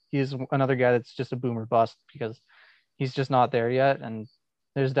 but he's another guy that's just a boomer bust because he's just not there yet. And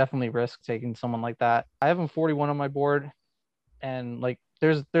there's definitely risk taking someone like that. I have him 41 on my board, and like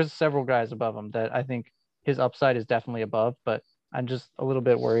there's several guys above him that I think his upside is definitely above, but I'm just a little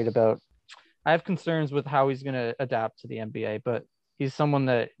bit worried about. I have concerns with how he's going to adapt to the NBA, but he's someone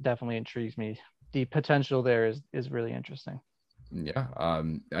that definitely intrigues me. The potential there is really interesting. Yeah.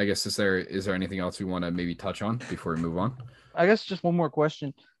 I guess is there anything else we want to maybe touch on before we move on? I guess just one more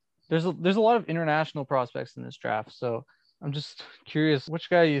question. There's a lot of international prospects in this draft, so I'm just curious which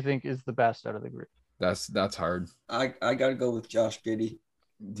guy you think is the best out of the group. That's hard. I gotta go with Josh Giddey.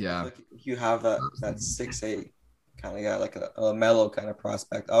 Yeah. Like you have that 6'8" kind of guy, like a LaMelo kind of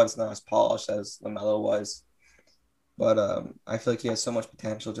prospect. Obviously not as polished as LaMelo was, but I feel like he has so much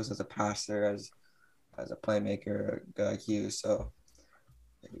potential just as a passer, as a playmaker, a guy like you. So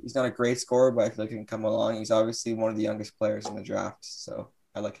he's not a great scorer, but I feel like he can come along. He's obviously one of the youngest players in the draft, so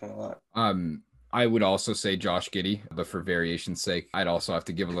I like him a lot. I would also say Josh Giddey, but for variation's sake, I'd also have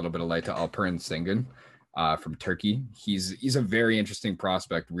to give a little bit of light to Alperen Sengun from Turkey. He's a very interesting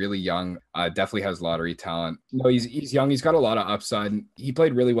prospect, really young, definitely has lottery talent. No, he's young. He's got a lot of upside. He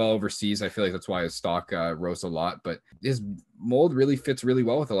played really well overseas. I feel like that's why his stock rose a lot, but his mold really fits really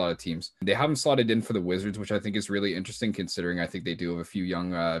well with a lot of teams. They haven't slotted in for the Wizards, which I think is really interesting considering I think they do have a few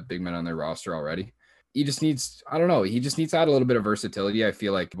young big men on their roster already. He just needs, I don't know, he just needs to add a little bit of versatility. I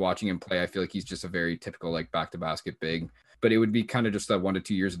feel like watching him play, I feel like he's just a very typical like back to basket big, but it would be kind of just that 1 to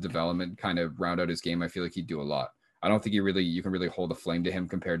 2 years of development, kind of round out his game. I feel like he'd do a lot. I don't think you can really hold a flame to him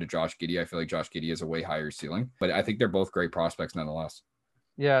compared to Josh Giddey. I feel like Josh Giddey has a way higher ceiling, but I think they're both great prospects nonetheless.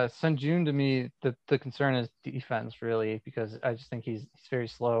 Yeah, Senjun to me, the concern is defense really because I just think he's very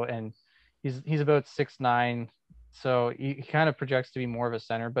slow and he's about 6'9", so he kind of projects to be more of a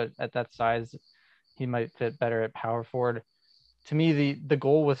center, but at that size, he might fit better at power forward. To me, the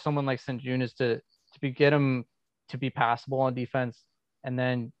goal with someone like Senjun is to get him to be passable on defense, and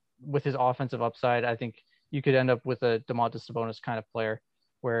then with his offensive upside, I think you could end up with a Domantas Sabonis kind of player,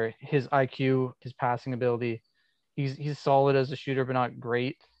 where his IQ, his passing ability, he's solid as a shooter, but not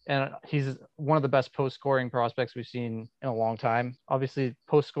great. And he's one of the best post scoring prospects we've seen in a long time. Obviously,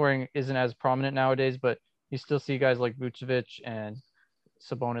 post scoring isn't as prominent nowadays, but you still see guys like Vucevic and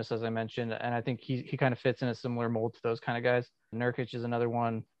Sabonis, as I mentioned, and I think he kind of fits in a similar mold to those kind of guys. Nurkic is another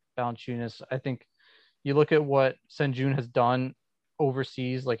one. Valanciunas. I think you look at what Senjun has done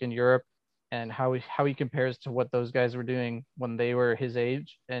overseas, like in Europe, and how he compares to what those guys were doing when they were his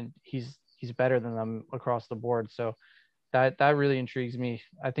age, and he's better than them across the board. So that really intrigues me.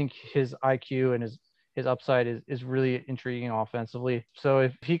 I think his IQ and his upside is really intriguing offensively. So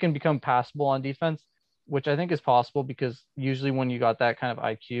if he can become passable on defense, which I think is possible because usually when you got that kind of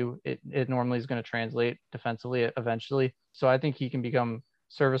IQ, it normally is going to translate defensively eventually. So I think he can become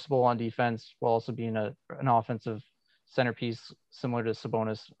serviceable on defense while also being an offensive centerpiece similar to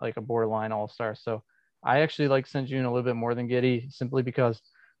Sabonis, like a borderline all-star. So I actually like Senjun a little bit more than Giddey simply because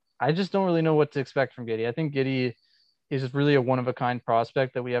I just don't really know what to expect from Giddey. I think Giddey is really a one-of-a-kind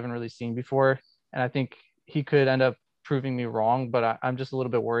prospect that we haven't really seen before. And I think he could end up proving me wrong, but I'm just a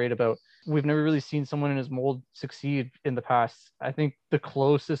little bit worried about, we've never really seen someone in his mold succeed in the past. I think the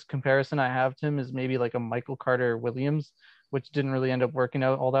closest comparison I have to him is maybe like a Michael Carter Williams, which didn't really end up working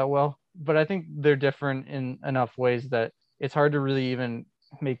out all that well. But I think they're different in enough ways that it's hard to really even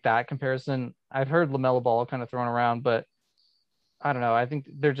make that comparison. I've heard LaMelo Ball kind of thrown around, but I don't know. I think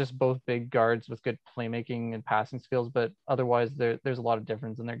they're just both big guards with good playmaking and passing skills, but otherwise there's a lot of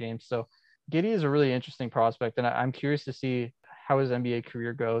difference in their games. So Giddey is a really interesting prospect, and I'm curious to see how his NBA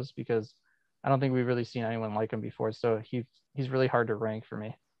career goes because I don't think we've really seen anyone like him before. So he's really hard to rank for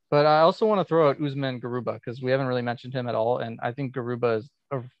me. But I also want to throw out Usman Garuba because we haven't really mentioned him at all. And I think Garuba is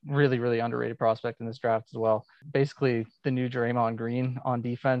a really, really underrated prospect in this draft as well. Basically, the new Draymond Green on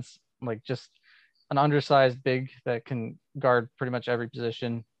defense, like just an undersized big that can guard pretty much every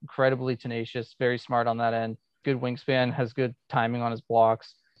position, incredibly tenacious, very smart on that end, good wingspan, has good timing on his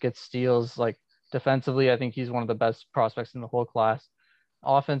blocks, gets steals. Like defensively, I think he's one of the best prospects in the whole class.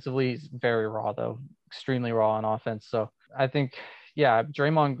 Offensively, he's very raw though, extremely raw on offense. So I think, yeah,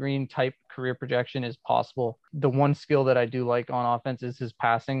 Draymond Green type career projection is possible. The one skill that I do like on offense is his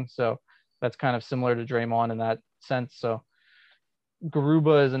passing. So that's kind of similar to Draymond in that sense. So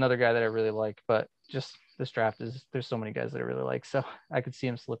Garuba is another guy that I really like, but just this draft is there's so many guys that I really like. So I could see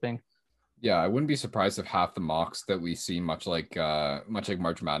him slipping. Yeah, I wouldn't be surprised if half the mocks that we see, much like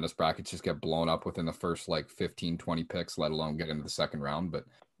March Madness brackets, just get blown up within the first like 15, 20 picks, let alone get into the second round. But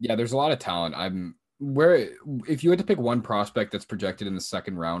yeah, there's a lot of talent. If you had to pick one prospect that's projected in the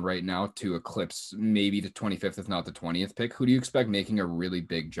second round right now to eclipse maybe the 25th, if not the 20th pick, who do you expect making a really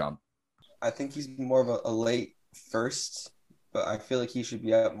big jump? I think he's more of a late first, but I feel like he should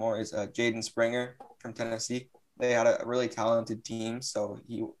be out more. Is Jaden Springer from Tennessee. They had a really talented team, so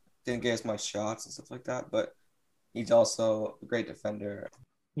he didn't get as much shots and stuff like that, but he's also a great defender.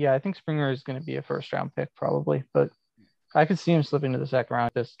 Yeah, I think Springer is going to be a first round pick probably, but I could see him slipping to the second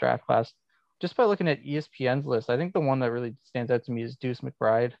round this draft class. Just by looking at ESPN's list, I think the one that really stands out to me is Deuce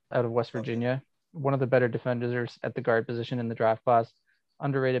McBride out of West Virginia, one of the better defenders at the guard position in the draft class.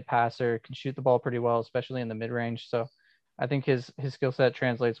 Underrated passer, can shoot the ball pretty well, especially in the mid range. So I think his skill set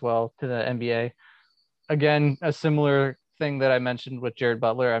translates well to the NBA. Again, a similar thing that I mentioned with Jared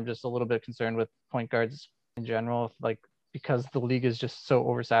Butler. I'm just a little bit concerned with point guards in general, like because the league is just so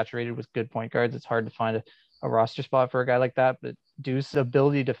oversaturated with good point guards. It's hard to find a roster spot for a guy like that. But Deuce's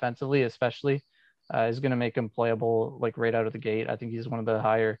ability defensively, especially, is going to make him playable like right out of the gate. I think he's one of the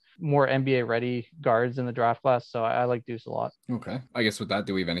higher, more NBA ready guards in the draft class. So I like Deuce a lot. Okay. I guess with that,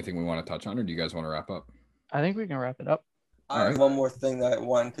 do we have anything we want to touch on, or do you guys want to wrap up? I think we can wrap it up. I have one more thing that I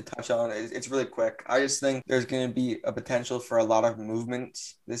wanted to touch on. It's really quick. I just think there's going to be a potential for a lot of movement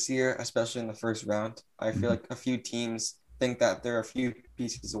this year, especially in the first round. I feel like a few teams think that they're a few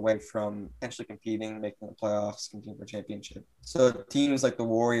pieces away from potentially competing, making the playoffs, competing for championship. So teams like the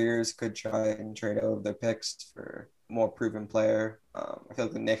Warriors could try and trade over their picks for a more proven player. I feel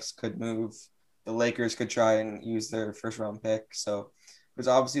like the Knicks could move. The Lakers could try and use their first round pick. So there's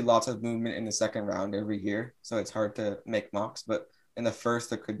obviously lots of movement in the second round every year, so it's hard to make mocks. But in the first,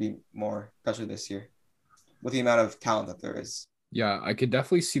 there could be more, especially this year, with the amount of talent that there is. Yeah, I could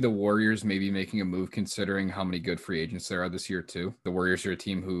definitely see the Warriors maybe making a move considering how many good free agents there are this year too. The Warriors are a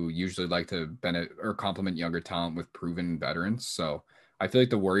team who usually like to benefit or complement younger talent with proven veterans. So I feel like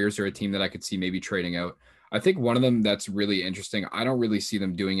the Warriors are a team that I could see maybe trading out. I think one of them that's really interesting, I don't really see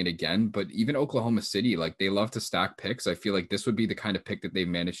them doing it again, but even Oklahoma City, like they love to stack picks. I feel like this would be the kind of pick that they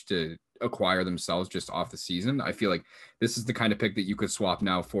managed to acquire themselves just off the season. I feel like this is the kind of pick that you could swap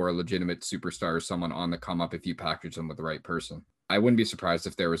now for a legitimate superstar or someone on the come up if you package them with the right person. I wouldn't be surprised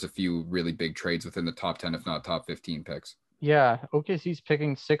if there was a few really big trades within the top 10, if not top 15 picks. Yeah, OKC's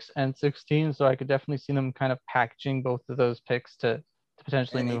picking 6 and 16, so I could definitely see them kind of packaging both of those picks to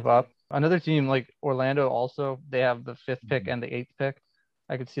potentially move up. Another team like Orlando also, they have the 5th pick and the 8th pick.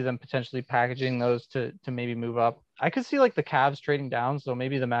 I could see them potentially packaging those to maybe move up. I could see like the Cavs trading down, so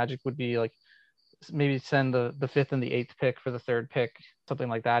maybe the Magic would be like maybe send the 5th and the 8th pick for the 3rd pick, something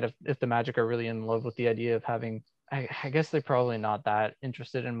like that. If the Magic are really in love with the idea of having, I guess they're probably not that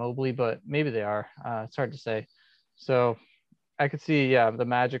interested in Mobley, but maybe they are. It's hard to say. So I could see, yeah, the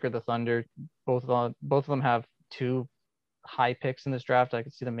Magic or the Thunder, both of them have 2 high picks in this draft. I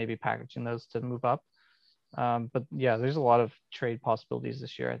could see them maybe packaging those to move up. But yeah, there's a lot of trade possibilities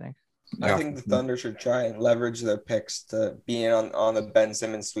this year, I think. I think the Thunder should try and leverage their picks to be in on the Ben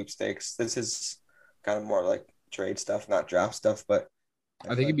Simmons sweepstakes. This is kind of more like trade stuff, not draft stuff, but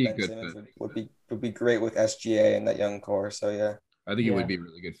I think it'd be a good fit. Would be great with SGA and that young core. So yeah. I think it would be a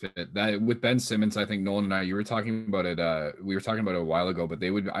really good fit. That with Ben Simmons, I think Nolan and I, you were talking about it. We were talking about it a while ago, but they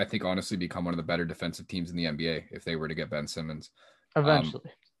would, I think, honestly become one of the better defensive teams in the NBA if they were to get Ben Simmons.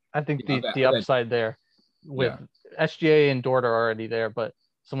 Eventually, I think the upside there with SGA and Dort are already there, but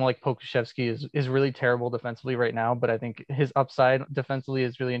someone like Pokusevski is really terrible defensively right now. But I think his upside defensively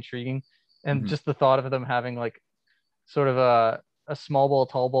is really intriguing, and just the thought of them having like sort of a small ball,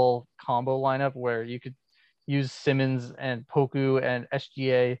 tall ball combo lineup where you could use Simmons and Poku and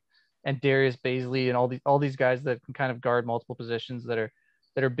SGA and Darius Baisley and all these guys that can kind of guard multiple positions that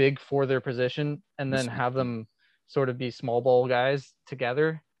are big for their position, and then have them sort of be small ball guys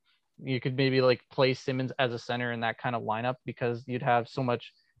together. You could maybe like play Simmons as a center in that kind of lineup because you'd have so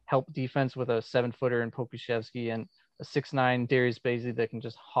much help defense with a 7-footer in Pokusevski and a 6'9" Darius Bazley that can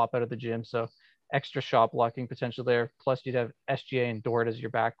just hop out of the gym. So extra shot blocking potential there. Plus you'd have SGA and Dort as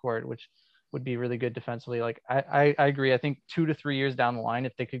your backcourt, which would be really good defensively. Like I agree. I think 2 to 3 years down the line,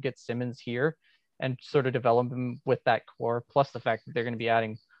 if they could get Simmons here and sort of develop him with that core, plus the fact that they're going to be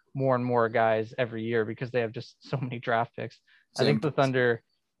adding more and more guys every year because they have just so many draft picks. I think the Thunder,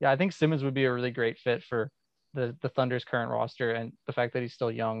 I think Simmons would be a really great fit for the Thunder's current roster, and the fact that he's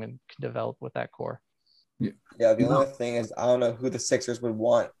still young and can develop with that core. Yeah, the only thing is I don't know who the Sixers would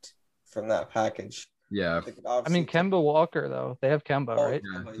want from that package. Yeah. I mean, Kemba Walker, though. They have Kemba, right?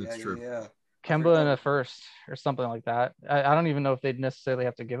 Yeah, that's true. Yeah. Kemba and a first or something like that. I don't even know if they'd necessarily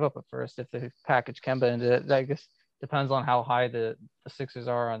have to give up a first if they package Kemba into it. I guess depends on how high the Sixers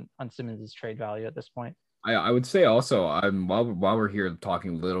are on Simmons' trade value at this point. I would say also, while we're here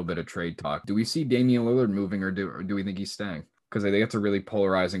talking a little bit of trade talk, do we see Damian Lillard moving or do we think he's staying? Because I think it's a really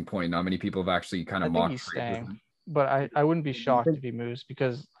polarizing point. Not many people have actually kind of mocked. I think he's staying, but I wouldn't be shocked if he moves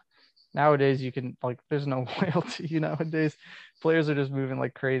because nowadays you can there's no loyalty. Nowadays players are just moving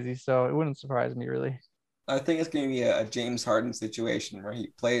like crazy, so it wouldn't surprise me really. I think it's going to be a James Harden situation where he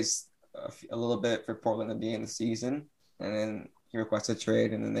plays a little bit for Portland at the beginning of the season, and then he requests a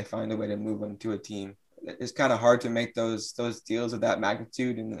trade, and then they find a way to move him to a team. It's kind of hard to make those deals of that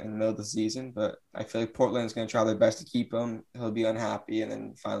magnitude in the middle of the season, but I feel like Portland is going to try their best to keep him. He'll be unhappy and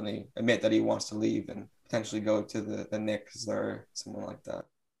then finally admit that he wants to leave and potentially go to the Knicks or someone like that.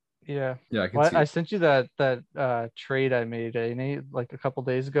 Yeah. I sent you that trade I made, Nate, like a couple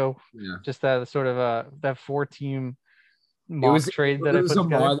days ago. Yeah. Just that sort of that 4-team mock trade that I put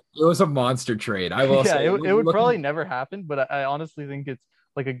together. It was a monster trade. I will say. It would probably never happen, but I honestly think it's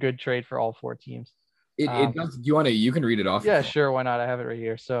like a good trade for all 4 teams. It does. You can read it off. Yeah, sure. Why not? I have it right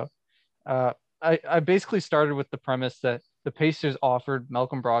here. So I basically started with the premise that the Pacers offered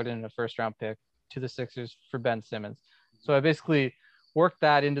Malcolm Brogdon a first-round pick to the Sixers for Ben Simmons. So I basically worked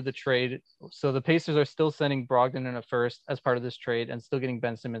that into the trade. So the Pacers are still sending Brogdon in a first as part of this trade and still getting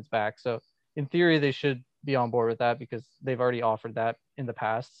Ben Simmons back. So in theory, they should be on board with that because they've already offered that in the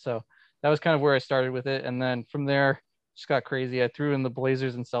past. So that was kind of where I started with it. And then from there, just got crazy. I threw in the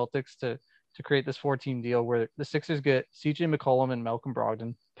Blazers and Celtics to create this 4-team deal where the Sixers get CJ McCollum and Malcolm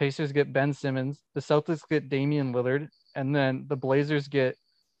Brogdon. Pacers get Ben Simmons. The Celtics get Damian Lillard. And then the Blazers get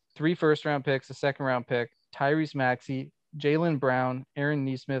 3 first-round picks, a second-round pick, Tyrese Maxey, Jaylen Brown, Aaron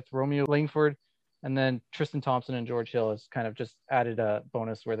Nesmith, Romeo Langford, and then Tristan Thompson and George Hill has kind of just added a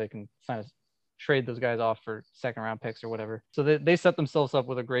bonus where they can kind of trade those guys off for second-round picks or whatever. So they set themselves up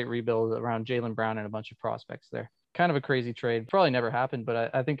with a great rebuild around Jaylen Brown and a bunch of prospects there. Kind of a crazy trade. Probably never happened,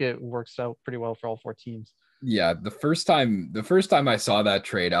 but I think it works out pretty well for all 4 teams. Yeah, the first time I saw that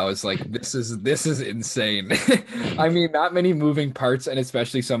trade, I was like, this is insane. I mean, that many moving parts, and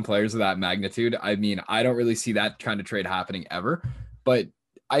especially some players of that magnitude. I mean, I don't really see that kind of trade happening ever. But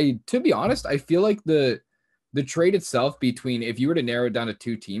to be honest, I feel like the trade itself between, if you were to narrow it down to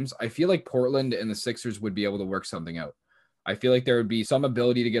 2 teams, I feel like Portland and the Sixers would be able to work something out. I feel like there would be some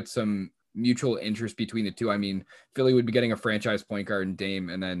ability to get some mutual interest between the two. I mean, Philly would be getting a franchise point guard in Dame,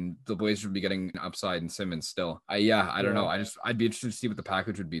 and then the Blazers would be getting upside in Simmons still. I don't know. I'd be interested to see what the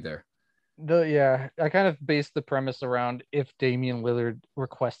package would be there. I kind of based the premise around if Damian Lillard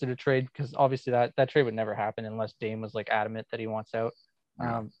requested a trade, because obviously that trade would never happen unless Dame was like adamant that he wants out.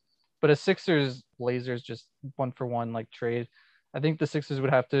 Yeah. But a Sixers Blazers just 1-for-1 like trade, I think the Sixers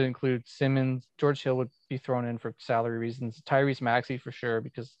would have to include Simmons. George Hill would be thrown in for salary reasons. Tyrese Maxey for sure,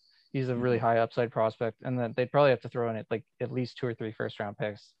 because he's a really high upside prospect, and then they'd probably have to throw in it like at least 2 or 3 first-round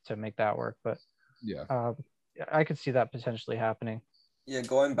picks to make that work. But yeah, I could see that potentially happening. Yeah,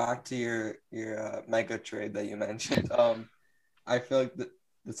 going back to your mega trade that you mentioned, I feel like the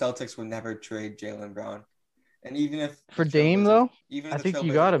Celtics would never trade Jaylen Brown, and even if for Dame though, I think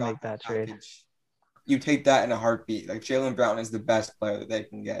you got to make that trade. You take that in a heartbeat. Like Jaylen Brown is the best player that they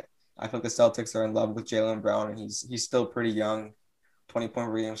can get. I feel like the Celtics are in love with Jaylen Brown, and he's still pretty young.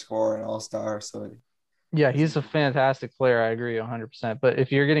 20-point per game scorer and all-star. So yeah, he's a fantastic player. I agree 100%. But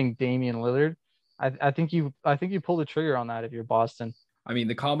if you're getting Damian Lillard, I think you pull the trigger on that if you're Boston. I mean,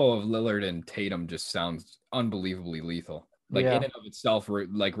 the combo of Lillard and Tatum just sounds unbelievably lethal. Like in and of itself,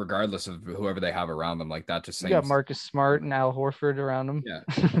 like regardless of whoever they have around them, like that just seems. You got Marcus Smart and Al Horford around them.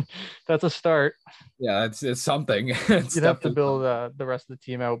 Yeah, that's a start. Yeah, it's something. You'd have to build the rest of the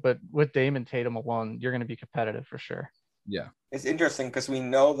team out, but with Dame and Tatum alone, you're going to be competitive for sure. Yeah, it's interesting because we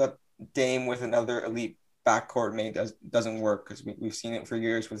know that Dame with another elite backcourt mate doesn't work because we've seen it for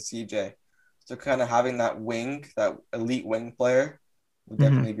years with CJ. So kind of having that elite wing player would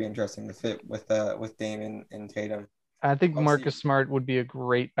definitely be interesting to fit with Dame and Tatum. I think Obviously- Marcus Smart would be a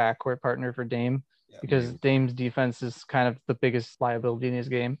great backcourt partner for Dame Yeah. because Dame's defense is kind of the biggest liability in his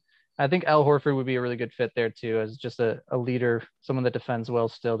game. I think Al Horford would be a really good fit there too, as just a leader, someone that defends well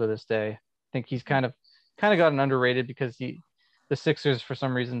still to this day. I think he's kind of gotten underrated because the Sixers for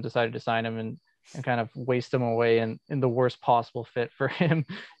some reason decided to sign him and kind of waste him away in the worst possible fit for him.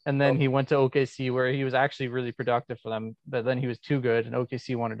 And then he went to OKC where he was actually really productive for them, but then he was too good and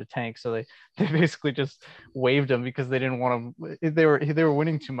OKC wanted to tank. So they basically just waived him because they didn't want him. They were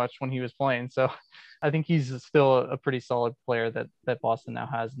winning too much when he was playing. So I think he's still a pretty solid player that Boston now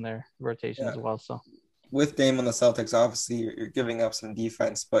has in their rotation as well. So with Dame on the Celtics, obviously you're giving up some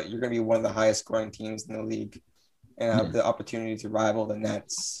defense, but you're going to be one of the highest scoring teams in the league and have the opportunity to rival the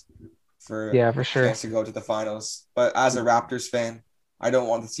Nets for sure. chance to go to the finals. But as a Raptors fan, I don't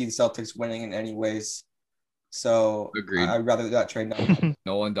want to see the Celtics winning in any ways. So Agreed. I'd rather that trade not happen.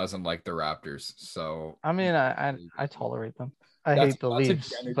 Nolan doesn't like the Raptors, so I mean, I tolerate them. I hate the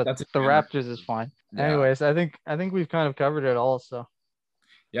Leafs, but the Raptors is fine. Yeah. Anyways, I think we've kind of covered it all. So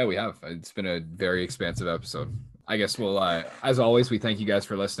yeah, we have. It's been a very expansive episode. I guess we'll, as always, we thank you guys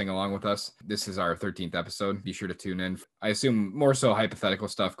for listening along with us. This is our 13th episode. Be sure to tune in. I assume more so hypothetical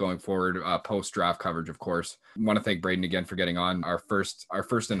stuff going forward, post-draft coverage, of course. I want to thank Braden again for getting on, our first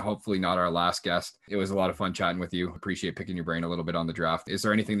and hopefully not our last guest. It was a lot of fun chatting with you. Appreciate picking your brain a little bit on the draft. Is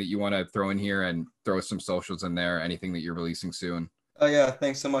there anything that you want to throw in here and throw some socials in there? Anything that you're releasing soon? Oh, yeah.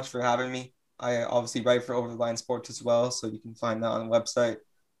 Thanks so much for having me. I obviously write for Over the Line Sports as well, so you can find that on the website.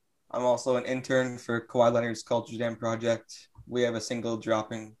 I'm also an intern for Kawhi Leonard's Culture Jam project. We have a single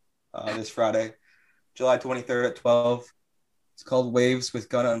dropping this Friday, July 23rd at 12. It's called Waves with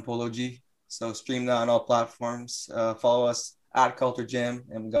Gunna and Polo G. So stream that on all platforms. Follow us at Culture Jam,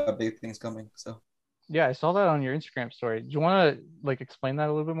 and we got big things coming. So yeah, I saw that on your Instagram story. Do you want to explain that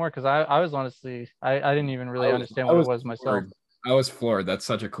a little bit more? Because I was honestly I didn't even really understand what it was myself. I was floored. That's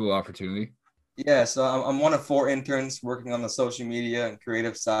such a cool opportunity. Yeah, so I'm one of 4 interns working on the social media and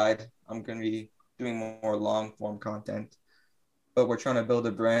creative side. I'm going to be doing more long-form content, but we're trying to build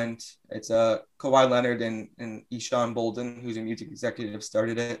a brand. It's Kawhi Leonard and Ishan Bolden, who's a music executive,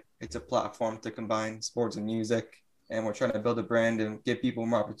 started it. It's a platform to combine sports and music, and we're trying to build a brand and give people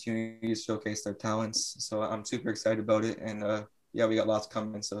more opportunities to showcase their talents. So I'm super excited about it, and yeah, we got lots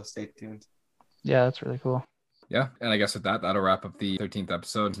coming, so stay tuned. Yeah, that's really cool. Yeah, and I guess with that'll wrap up the 13th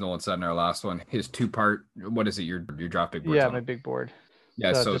episode. Nolan said in our last one, his 2-part, what is it, your draft big board? Yeah, my big board.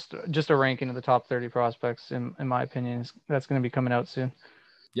 Yeah, so just a ranking of the top 30 prospects, in my opinion, that's going to be coming out soon.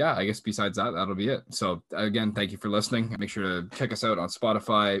 Yeah, I guess besides that, that'll be it. So again, thank you for listening. Make sure to check us out on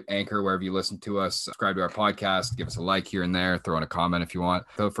Spotify, Anchor, wherever you listen to us. Subscribe to our podcast, give us a like here and there, throw in a comment if you want.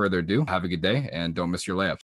 Without further ado, have a good day and don't miss your layups.